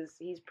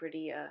 He's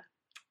pretty,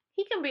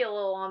 he can be a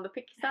little on the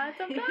picky side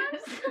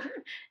sometimes.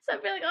 So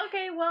I'd be like,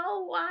 okay,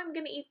 well, I'm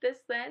going to eat this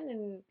then.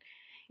 And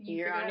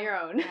you're on your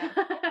own.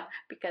 Yeah.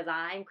 Because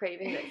I'm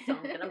craving this, so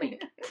I'm going to make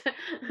it.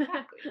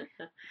 Exactly.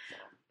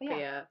 But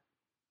yeah.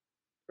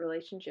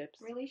 Relationships.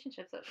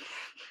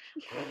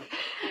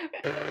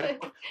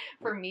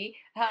 For me,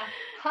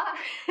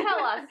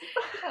 tell us.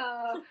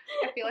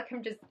 I feel like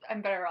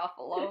I'm better off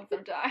alone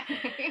sometimes.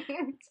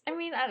 I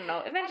mean, I don't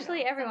know.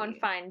 Eventually, everyone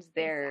finds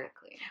their.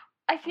 Exactly.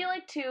 I feel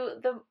like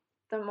too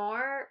the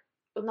more.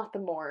 Well, not the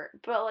more,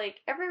 but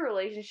like every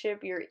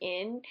relationship you're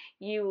in,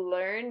 you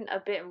learn a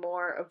bit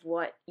more of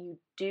what you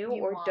do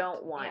or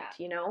don't want.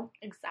 You know.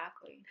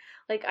 Exactly.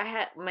 Like I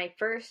had my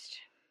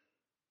first.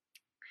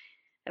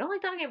 I don't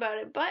like talking about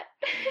it, but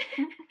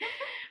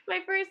my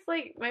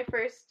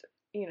first,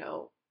 you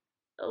know,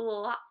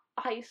 little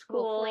high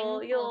school,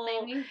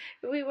 thing.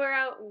 We were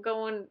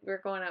going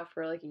out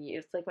for like a year.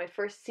 It's like my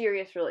first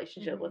serious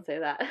relationship, let's say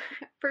that.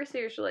 First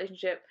serious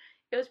relationship.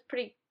 It was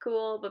pretty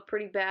cool, but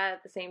pretty bad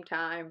at the same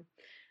time.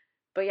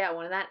 But yeah,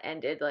 when that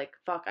ended, like,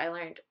 fuck, I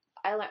learned,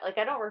 like,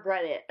 I don't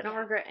regret it. I don't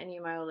regret any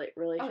of my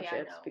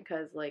relationships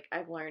because, like,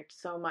 I've learned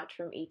so much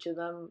from each of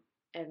them.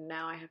 And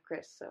now I have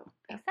Chris, so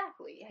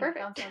exactly, yeah,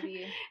 perfect.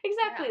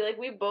 Exactly, like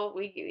we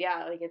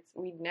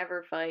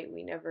never fight.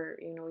 We never,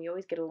 you know, we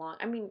always get along.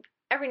 I mean,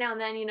 every now and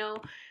then, you know,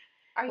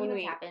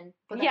 arguments happen,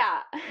 but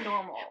that's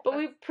normal. But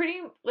we pretty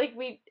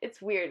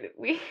it's weird.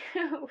 We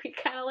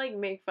kind of like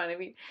make fun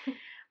of each.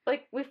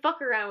 Like we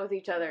fuck around with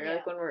each other,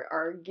 like when we're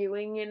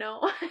arguing, you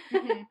know,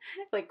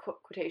 like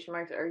quotation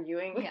marks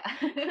arguing.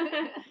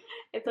 Yeah,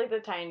 it's like the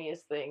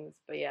tiniest things,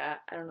 but yeah,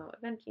 I don't know.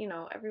 Then you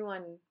know,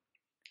 everyone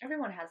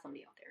has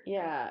somebody out there.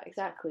 Yeah, right?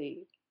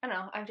 Exactly. I don't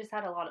know. I've just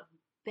had a lot of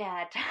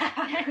bad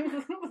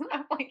times.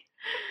 I'm like,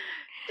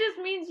 just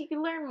means you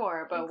can learn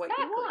more about what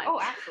you want. Oh,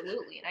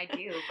 absolutely, and I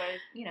do. But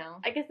you know,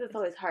 I guess it's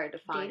always hard to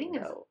find. Dating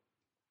is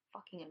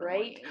fucking annoying.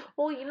 Right?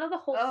 Well, you know the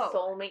whole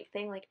soulmate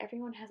thing. Like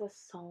everyone has a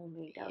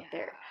soulmate out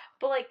there.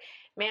 But like,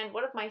 man,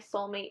 what if my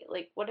soulmate?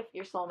 Like, what if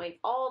your soulmate's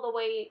all the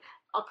way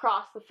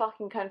across the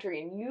fucking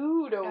country and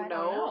you don't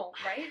know?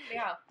 Right?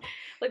 Yeah.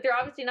 Like they're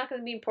obviously not going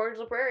to be in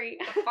Portugal Prairie.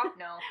 The fuck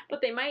no.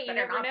 But they might. You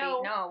never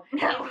know. No.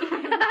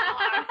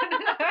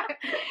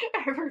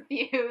 I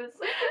refuse.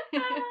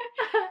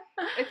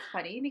 It's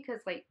funny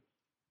because like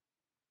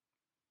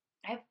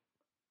I've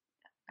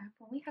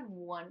only had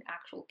one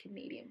actual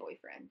Canadian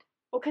boyfriend.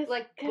 Okay,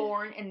 like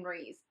born and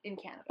raised in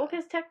Canada.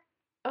 Okay,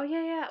 oh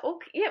yeah.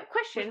 Okay, yeah.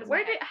 Question: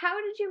 How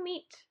did you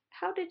meet?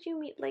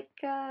 Like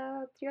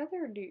the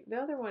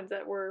other ones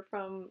that were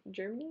from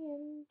Germany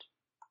and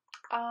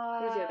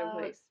where's the other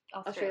place?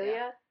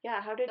 Australia.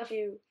 Yeah. How did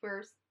you?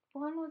 First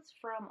one was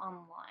from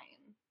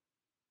online.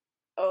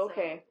 Oh,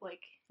 okay. So,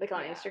 like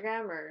on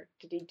Instagram, or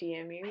did he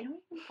DM you? I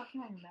don't even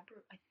fucking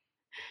remember.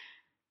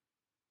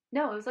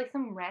 No, it was like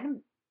some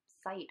random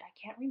site. I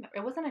can't remember.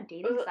 It wasn't a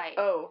dating site.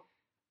 Oh.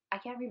 I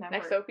can't remember.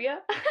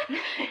 Nexopia?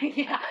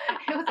 Yeah,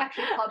 it was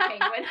actually Club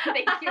Penguin.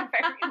 Thank you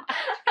very much.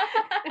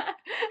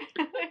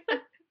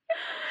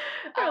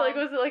 Or like,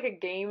 was it like a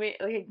game,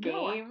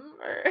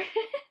 or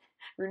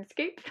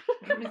RuneScape?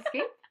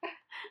 RuneScape?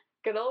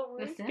 Good old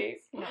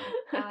RuneScape. No.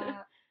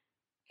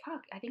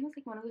 Fuck, I think it was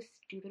like one of those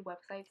stupid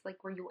websites,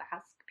 like where you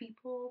ask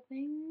people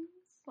things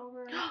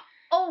over.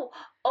 Oh,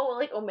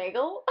 like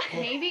Omegle?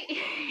 Maybe.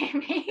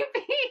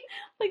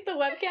 Like the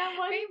webcam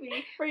one?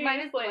 Maybe. Mine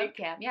is like,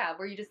 the webcam, yeah,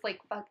 where you just like,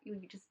 you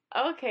just.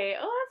 Okay,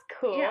 oh, that's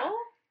cool. Yeah.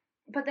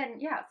 But then,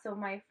 so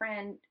my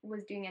friend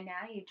was doing a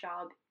nanny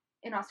job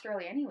in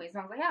Australia anyways, and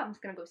I was like, yeah, I'm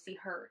just gonna go see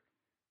her.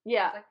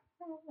 Yeah. I was like,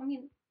 well, I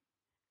mean.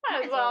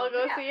 Might as well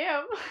go see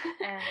him.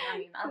 And I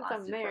mean, I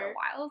lasted for a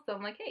while, so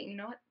I'm like, hey, you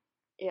know what?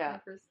 Yeah. My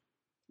first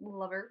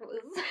lover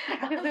was.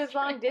 Because there's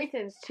long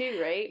distance too,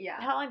 right? Yeah.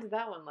 How long did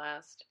that one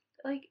last?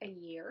 Like a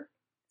year.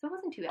 So it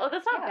wasn't too bad. Oh,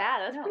 that's not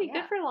bad. That's pretty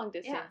good for long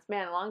distance. Yeah.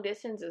 Man, long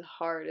distance is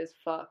hard as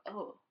fuck.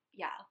 Oh,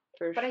 yeah.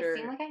 For but sure. I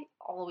seem like I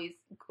always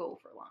go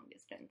for long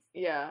distance.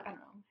 Yeah. I don't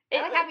know.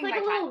 I like having my time.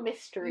 It's like a little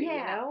mystery, you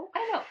know? I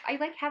don't know. I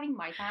like having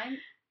my time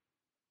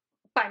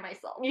by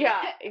myself.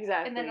 Yeah,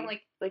 exactly. And then I'm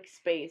like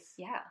space.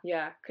 Yeah.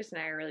 Yeah. Chris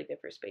and I are really good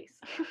for space.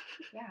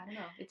 Yeah, I don't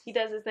know. He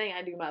does his thing,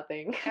 I do my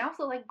thing. I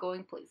also like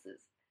going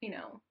places, you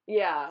know?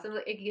 Yeah.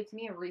 So it gives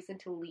me a reason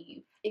to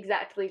leave.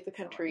 Exactly, leave the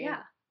country. Yeah.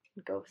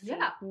 And go see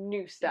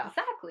new stuff.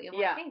 Exactly. I'm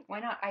like, hey, why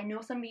not? I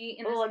know somebody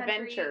in this country.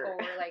 Adventure.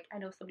 Or like, I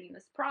know somebody in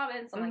this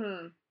province. I'm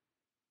like,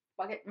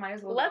 fuck it, might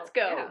as well Let's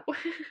go. Yeah.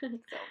 So.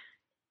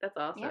 That's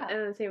awesome. Yeah. And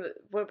then same with,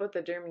 what about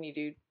the Germany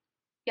dude?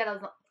 Yeah,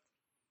 that was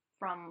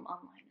from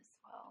online as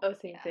well. Oh,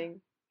 same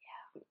thing.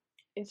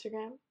 Yeah.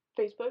 Instagram,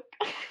 Facebook.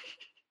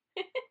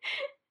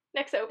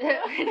 Nextopia.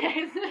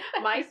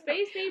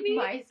 MySpace,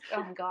 maybe?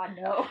 Oh god,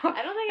 no.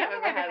 I don't think I've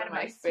ever had a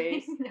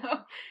MySpace.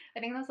 No. I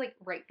think that was like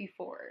right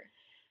before.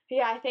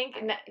 Yeah, I think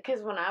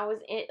because when I was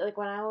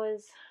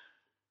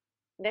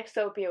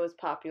Nextopia was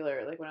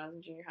popular. Like when I was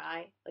in junior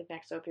high, like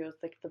Nextopia was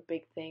like the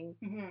big thing.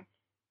 Mm-hmm.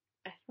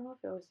 I don't know if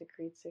it was the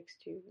grade 6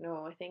 too.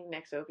 No, I think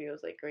Nextopia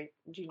was like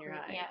junior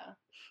high. Yeah.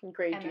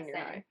 Grade MSN. Junior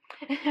high.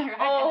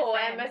 Oh,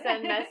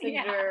 MSN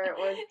Messenger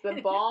was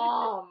the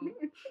bomb.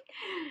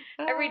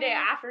 Every day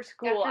after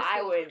school,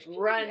 I would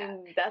run.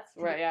 Yeah. That's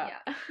right. Yeah.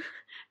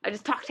 I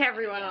just talked to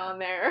everyone on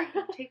there.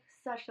 It takes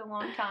such a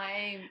long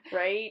time.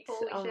 Right?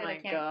 Holy shit,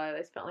 my god,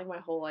 I spent like my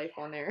whole life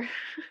on there.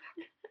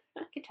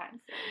 Good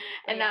times.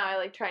 And now I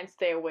like try and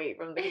stay away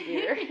from the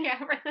computer.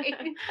 Yeah, right.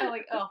 I'm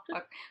like, oh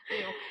fuck.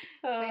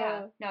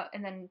 Yeah. No,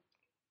 and then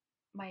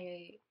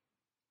my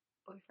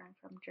boyfriend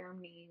from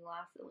Germany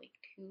lasted like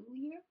 2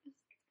 years.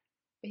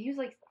 But he was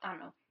like, I don't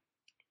know.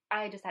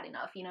 I just had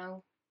enough, you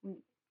know?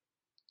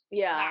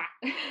 Yeah.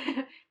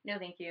 No,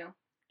 thank you.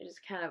 You're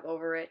just kind of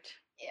over it.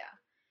 Yeah.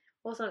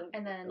 Well,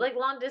 and then like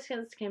long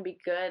distance can be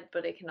good,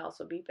 but it can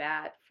also be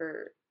bad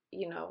for,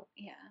 you know.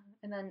 Yeah.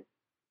 And then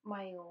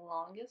my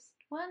longest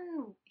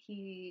one,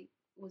 he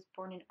was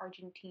born in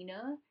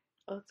Argentina.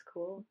 Oh, that's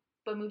cool.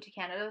 But moved to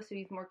Canada, so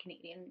he's more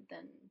Canadian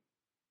than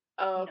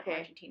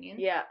Argentinian.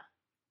 Yeah.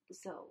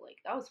 So, like,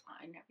 that was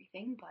fine and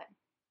everything, but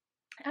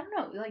I don't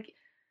know, like,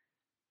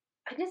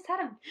 I just had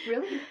a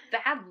really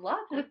bad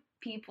luck with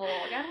people.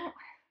 Like, I don't...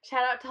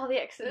 Shout out to all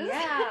the exes.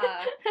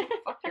 Yeah.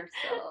 Fuck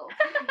yourself.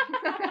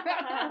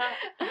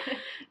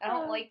 I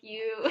don't like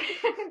you.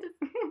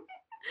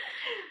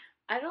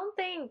 I don't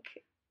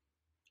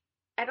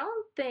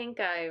think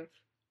I've,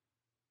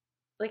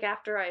 like,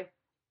 after I've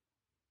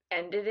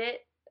ended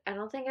it, I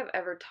don't think I've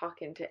ever talked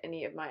to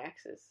any of my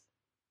exes.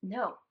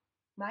 No.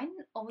 Mine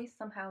always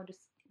somehow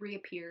just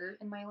reappear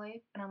in my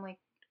life, and I'm like,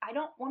 I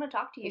don't want to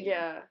talk to you.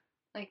 Yeah.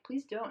 Like,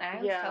 please don't. And I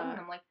always tell them,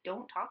 I'm like,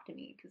 don't talk to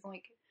me, because,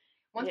 like,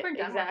 once we're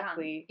done,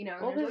 exactly. We're done, you know.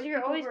 Well, because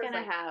you're always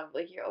gonna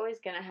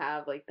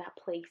have, like, that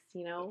place,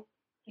 you know.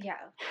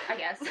 Yeah, I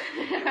guess.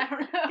 I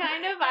don't know.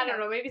 Kind of. I don't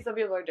know. Maybe some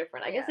people are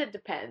different. I guess it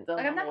depends.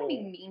 Like, I'm not gonna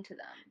be mean to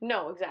them.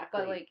 No,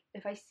 exactly. But like,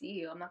 if I see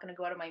you, I'm not gonna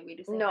go out of my way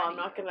to say. No, I'm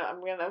not gonna. I'm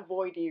gonna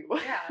avoid you.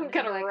 Yeah, I'm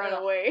gonna run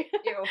away.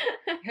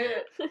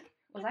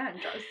 Was I on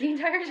drugs the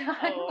entire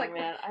time? Oh like,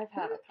 man, I've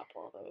had a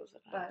couple of those,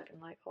 and I've been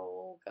like,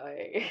 oh,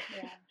 okay.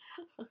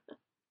 Yeah.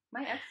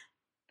 My ex,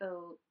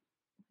 though,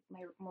 my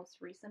most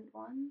recent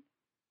one,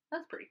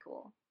 that's pretty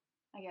cool.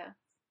 I guess.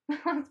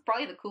 That's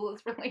probably the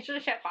coolest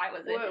relationship I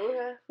was in.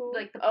 Who?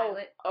 Like the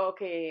pilot. Oh,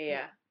 okay,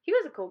 yeah. He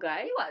was a cool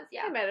guy. He was,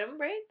 yeah. I met him,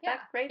 right? Yeah.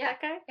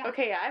 That guy? Yeah.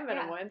 Okay, yeah, I met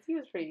him once. He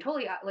was pretty...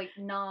 Totally, like,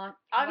 not...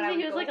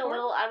 Obviously, he was, like, a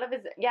little out of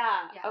his...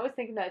 Yeah, I was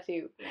thinking that,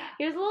 too. Yeah.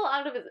 He was a little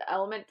out of his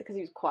element because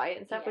he was quiet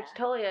and stuff, which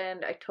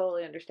I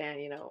totally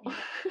understand, you know. Yeah.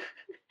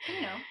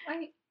 You know,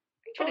 I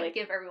try to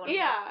give everyone you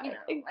know,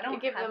 I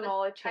don't give them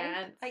all a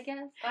chance. Type, I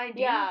guess. I do,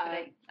 yeah. but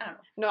I don't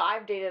know. No,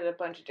 I've dated a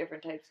bunch of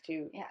different types,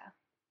 too. Yeah.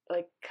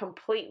 Like,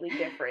 completely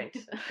different.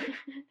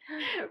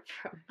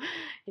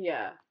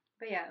 Yeah.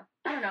 But yeah,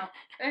 I don't know.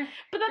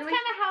 But that's kind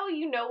of how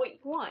you know what you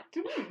want,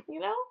 you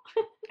know?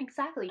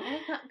 Exactly. You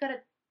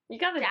gotta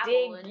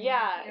dig, you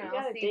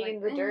gotta dig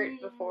in the dirt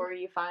before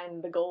you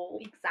find the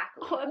gold.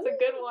 Exactly. Oh, that's a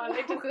good one.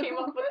 I just came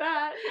up with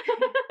that.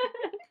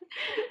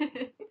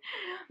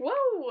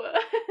 Whoa!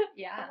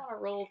 Yeah. I'm on a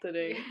roll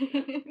today.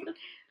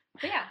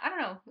 But yeah, I don't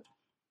know.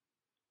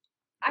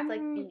 It's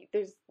like,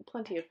 there's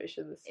plenty of fish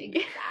in the sea.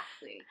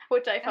 Exactly.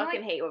 Which I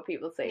fucking hate what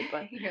people say,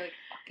 but you're like,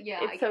 fuck, yeah,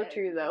 it's so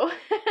true, though.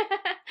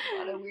 A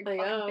lot of weird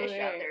fucking fish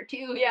out there,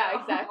 too. Yeah,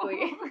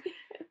 exactly.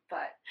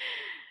 But,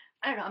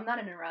 I don't know, I'm not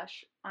in a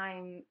rush.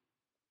 I'm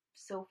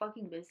so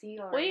fucking busy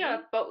already. Well,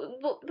 you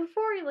gotta,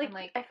 before you,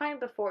 like, I find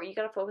you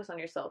gotta focus on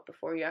yourself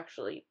before you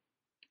actually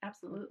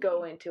absolutely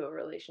go into a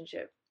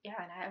relationship.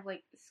 Yeah, and I have,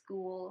 like,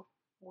 school,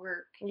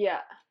 work.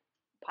 Yeah.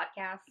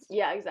 Podcasts.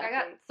 Yeah, exactly. I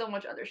got so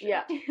much other shit.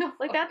 Yeah.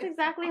 Like, that's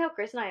exactly how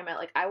Chris and I met.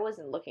 Like, I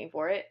wasn't looking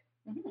for it,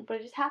 but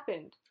it just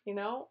happened, you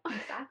know?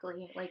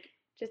 Exactly. Like,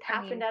 just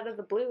happened out of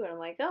the blue, and I'm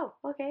like, oh,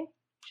 okay,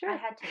 sure. I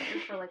had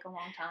Tinder for, like, a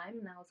long time,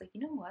 and I was like,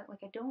 you know what? Like,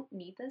 I don't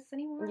need this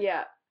anymore.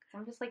 Yeah.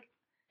 I'm just like...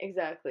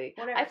 Exactly.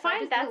 Whatever. I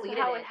find that's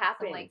how it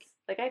happens. So,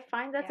 like, I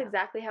find that's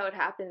exactly how it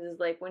happens, is,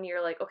 like, when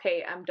you're like,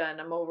 okay, I'm done,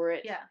 I'm over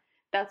it. Yeah.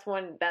 that's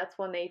when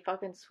they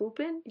fucking swoop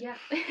in. Yeah.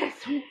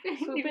 swoop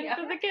in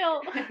for the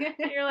kill.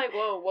 And you're like,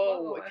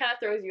 whoa. It kind of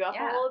throws you off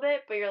a little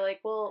bit, but you're like,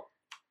 well,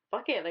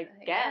 fuck it, I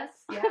guess.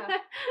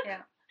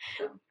 Yeah.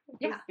 So,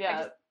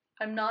 yeah.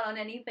 I'm not on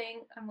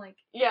anything. I'm like,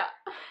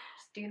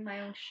 just doing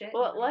my own shit.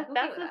 Well,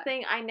 that's the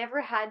thing. I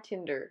never had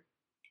Tinder.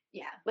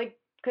 Yeah. Like,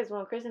 because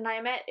when Chris and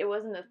I met, it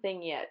wasn't a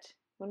thing yet.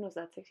 When was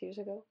that? 6 years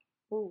ago?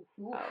 Ooh.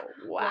 Oh,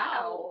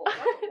 wow.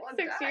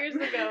 6 years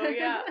ago,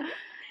 yeah.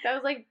 That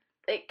was like,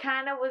 it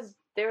kind of was,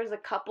 there was a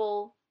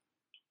couple,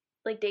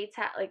 like,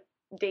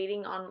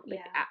 dating on,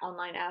 like,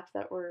 online apps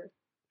that were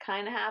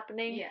kind of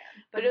happening. Yeah.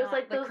 But it was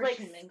like those, like,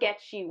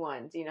 sketchy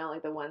ones, you know,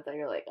 like the ones that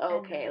you're like, oh,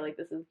 okay, like,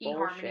 this is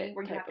bullshit.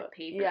 Where you have to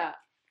pay for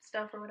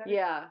stuff or whatever.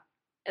 Yeah.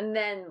 And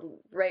then,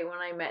 right when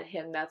I met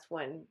him, that's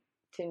when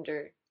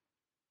Tinder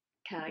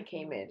kind of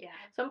came in. Yeah.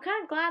 So I'm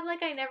kind of glad,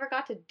 like, I never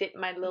got to dip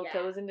my little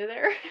toes into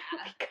there.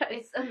 Because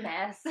it's a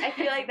mess. I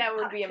feel like that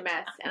would be a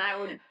mess, and I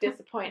would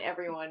disappoint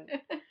everyone.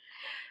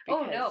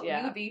 Because, you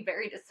would be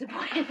very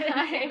disappointed.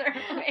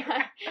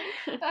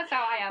 That's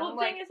how I am. Well,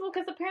 the thing is,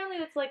 because apparently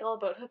it's, like, all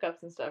about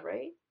hookups and stuff,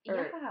 right?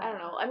 Or, I don't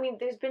know. I mean,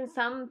 there's been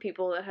some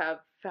people that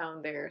have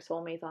found their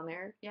soulmates on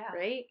there,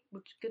 right?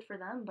 Which is good for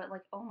them, but,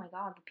 like, oh my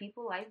god, the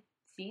people I've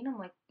seen, I'm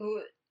like,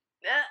 ugh.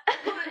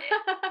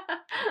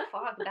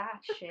 Fuck that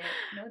shit.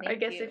 No, thank I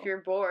guess you. If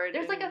you're bored.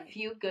 There's like a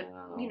few good,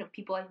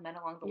 people I've met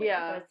along the way.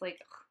 But it's like,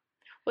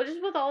 well,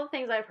 just with all the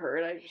things I've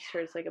just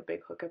heard it's like a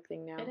big hookup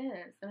thing now. It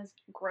is, and it's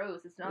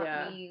gross. It's not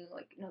me.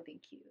 Like, no,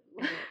 thank you.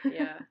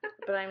 Yeah,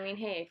 but I mean,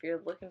 hey, if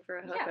you're looking for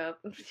a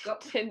hookup,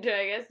 Tinder,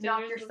 I guess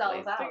knock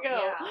yourself out. To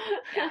go.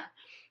 Yeah.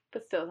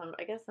 But still,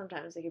 I guess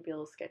sometimes it could be a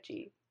little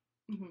sketchy.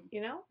 Mm-hmm.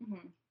 You know?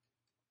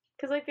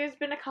 Because like, there's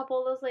been a couple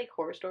of those like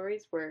horror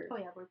stories where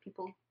where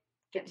people.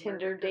 The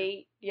Tinder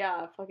date,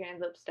 fucking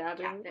ends up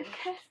stabbing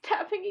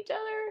each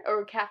other.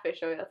 Or catfish,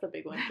 that's a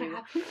big one too.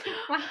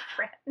 My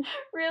friend.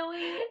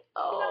 Really?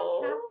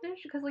 Oh.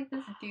 Catfish? Because, like,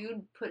 this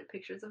dude put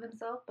pictures of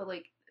himself, but,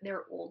 like,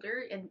 they're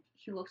older, and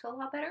he looks a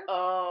lot better.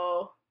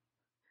 Oh.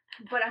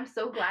 But I'm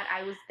so glad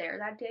I was there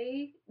that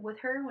day with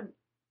her when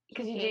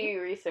because you do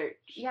your research.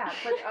 Yeah,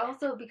 but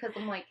also because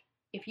I'm like,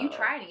 if you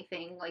try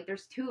anything, like,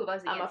 there's two of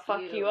us against you. I'm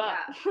gonna fuck you up.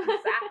 Yeah,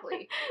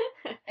 exactly.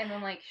 And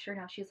then, like, sure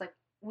enough, she's like,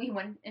 we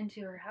went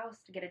into her house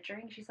to get a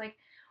drink. She's like,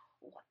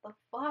 what the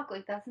fuck?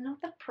 Like, that's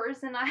not the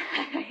person I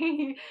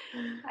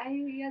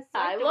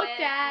looked at.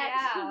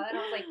 Yeah. And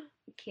I was like,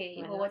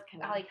 okay, well,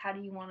 how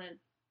do you want to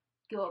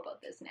go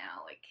about this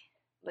now? Like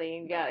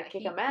you gotta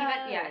kick him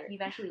out. He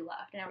eventually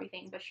left and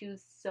everything, but she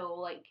was so,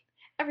 like...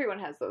 Everyone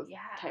has those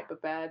type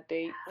of bad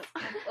dates.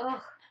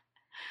 Ugh.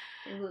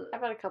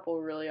 I've had a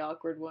couple really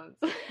awkward ones.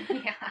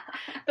 Yeah.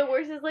 The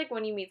worst is, like,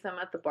 when you meet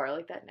someone at the bar,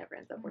 like, that never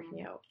ends up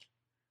working out.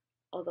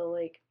 Although,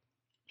 like...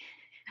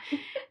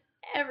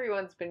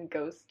 Everyone's been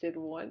ghosted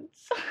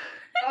once.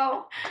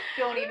 Oh,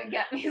 don't even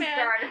get me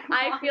started.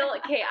 I feel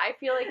like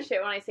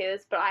shit when I say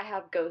this, but I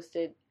have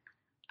ghosted.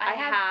 I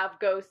have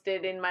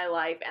ghosted in my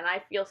life, and I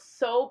feel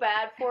so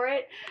bad for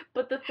it.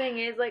 But the thing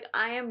is, like,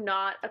 I am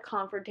not a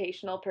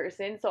confrontational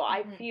person, so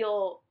I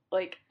feel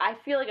like a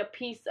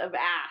piece of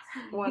ass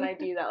when I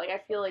do that. Like, I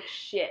feel like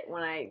shit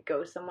when I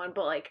ghost someone,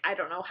 but, like, I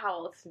don't know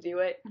how else to do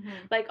it.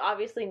 Like,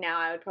 obviously now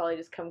I would probably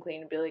just come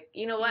clean and be like,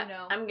 you know what,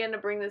 I'm gonna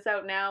bring this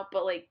out now,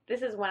 but, like,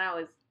 this is when I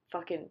was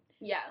fucking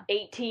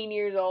 18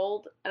 years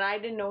old, and I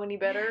didn't know any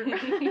better.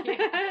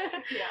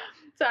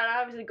 So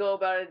I'd obviously go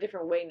about it a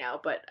different way now,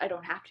 but I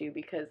don't have to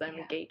because I'm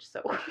engaged,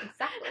 so.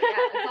 Exactly,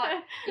 it's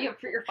not, you're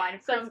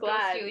fine. So I'm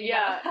glad,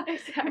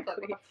 exactly.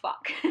 What the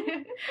fuck?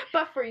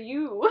 But for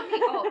you.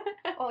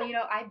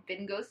 I've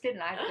been ghosted,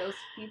 and I've ghosted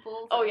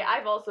people. So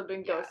I've also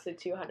been ghosted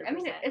too, 100%. I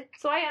mean,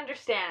 so I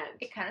understand.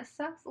 It kind of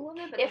sucks a little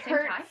bit, but it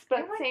hurts, but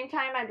at the same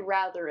time, I'd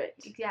rather it.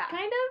 Yeah.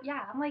 Kind of?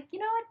 Yeah, I'm like, you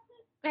know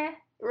what?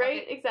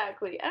 Right,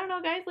 exactly. I don't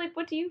know, guys. Like,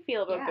 what do you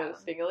feel about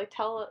ghosting? Like,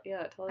 tell us.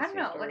 I don't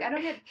know. Story. Like, I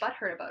don't get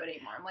butthurt about it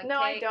anymore. I'm like,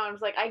 no, I don't. I'm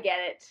just like, I get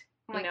it.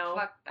 I'm like,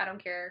 fuck, I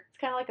don't care. It's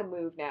kind of like a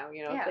move now,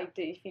 you know. It's like,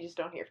 if you just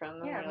don't hear from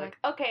them, you're like,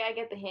 okay, I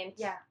get the hint.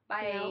 Yeah,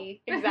 bye. You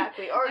know?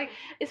 Exactly. Or like,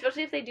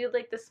 especially if they do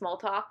like the small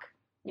talk.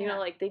 You know,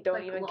 like, they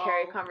don't even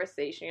carry a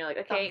conversation. You're like,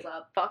 okay,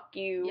 fuck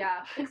you.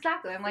 Yeah,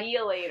 exactly. I'm like, see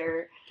you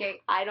later. Okay,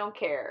 I don't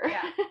care.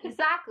 Yeah,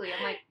 exactly.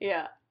 I'm like,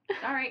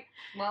 all right,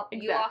 well,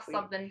 you lost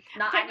something.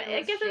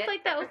 I guess it's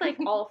like that with like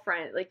all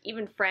friends, like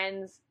even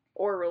friends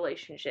or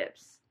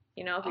relationships.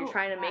 You know, if you're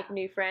trying to make a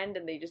new friend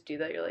and they just do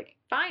that, you're like,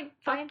 fine,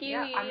 fuck you.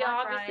 Yeah, you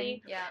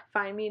obviously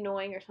find me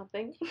annoying or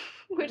something.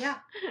 Which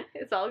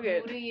it's all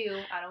good. Who do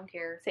you? I don't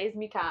care. Saves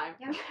me time.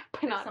 Yeah.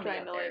 By not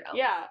trying to like.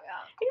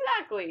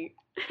 Exactly.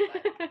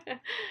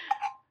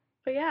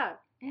 But yeah.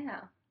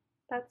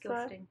 That's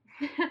ghosting.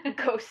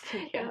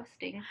 Ghosting. Yeah.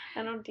 Ghosting.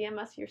 I don't DM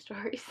us your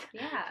stories.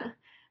 Yeah.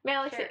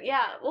 Man, like,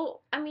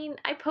 well, I mean,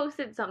 I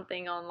posted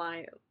something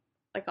online,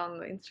 like on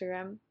the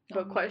Instagram,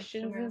 about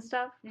questions and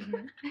stuff.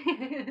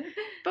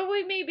 But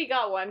we maybe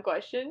got one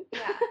question.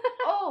 Yeah.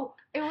 Oh,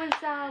 it was,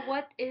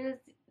 what is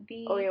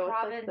the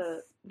province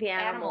like the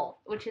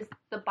animal? Which is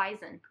the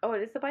bison. Oh,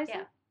 it is the bison?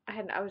 Yeah.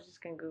 I was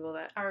just gonna Google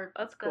that. Or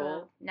that's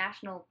cool.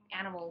 National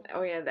animal.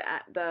 Oh yeah,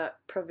 the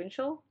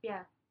provincial.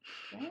 Yeah.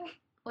 Yeah.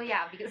 Well,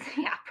 yeah, because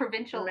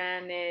provincial.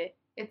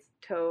 It's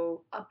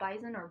a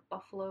bison or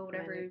buffalo,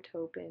 whatever.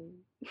 Manitoban.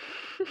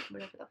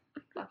 Whatever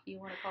the fuck you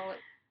want to call it.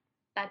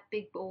 That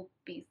big old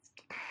beast.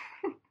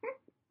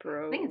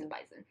 I think it's a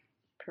bison.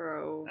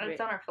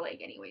 It's on our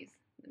flag, anyways.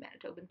 The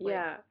Manitoban flag.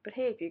 Yeah, but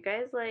hey, if you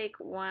guys like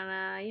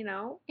wanna,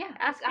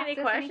 ask any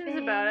us questions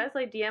anything, about us,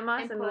 like DM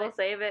us, and we'll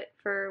save it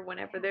for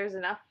whenever there's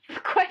enough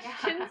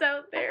questions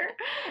out there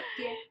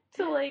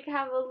to like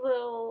have a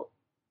little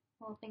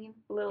thingy,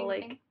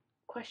 like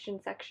question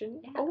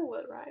section. Yeah. Oh,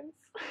 it rhymes.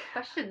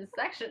 Question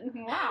section.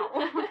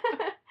 Wow.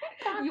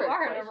 You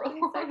are in a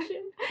roll.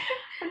 Section.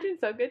 I'm doing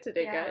so good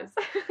today, guys.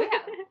 Yeah.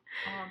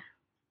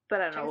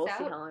 But I don't know. We'll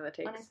see how long that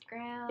takes. On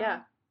Instagram. Yeah.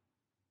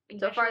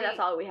 So far, that's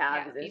all we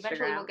have is Instagram.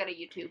 Eventually, we'll get a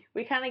YouTube.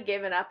 We kind of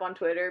given up on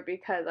Twitter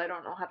because I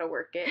don't know how to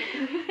work it.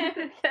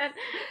 Then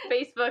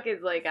Facebook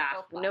is like,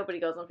 nobody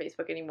goes on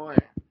Facebook anymore.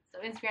 So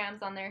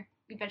Instagram's on there.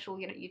 Eventually,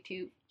 we'll get a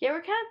YouTube. Yeah,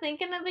 we're kind of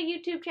thinking of a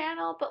YouTube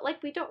channel, but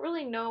like we don't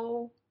really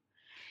know,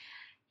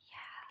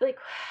 like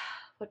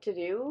what to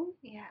do.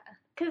 Yeah.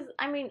 Because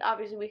I mean,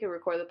 obviously, we could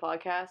record the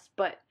podcast,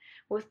 but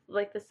with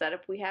like the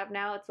setup we have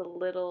now, it's a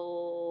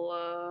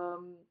little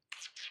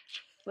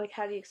like,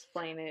 how do you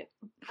explain it?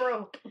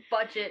 Broke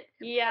budget.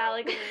 Yeah,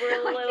 like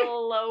we're a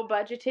little low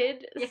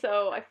budgeted,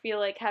 so I feel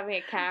like having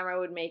a camera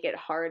would make it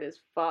hard as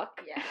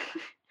fuck. Yeah.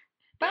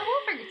 But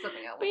we'll figure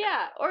something out. But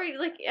yeah, or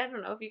like I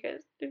don't know if you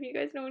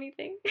guys know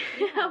anything,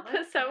 help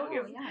us out.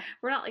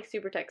 We're not like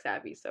super tech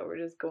savvy, so we're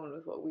just going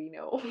with what we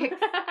know.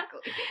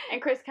 Exactly. And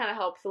Chris kind of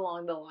helps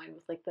along the line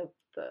with like the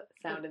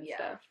sound and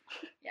stuff.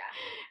 Yeah.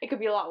 It could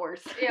be a lot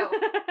worse. Yeah.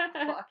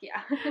 Fuck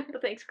yeah.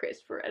 But thanks, Chris,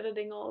 for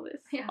editing all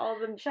this. Yeah. All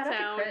the Shout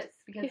out to Chris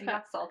because he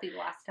got salty the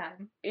last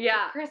time.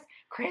 Yeah. So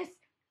Chris.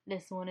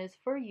 This one is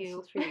for you.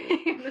 This is for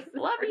you.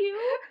 Love you.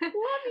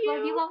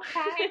 Love you long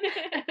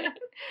time.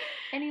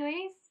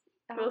 Anyways.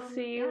 We'll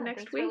see you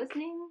next week. For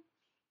listening.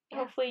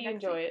 Hopefully you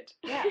enjoy it.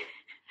 Yeah.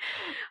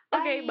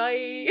 Okay,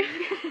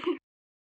 bye.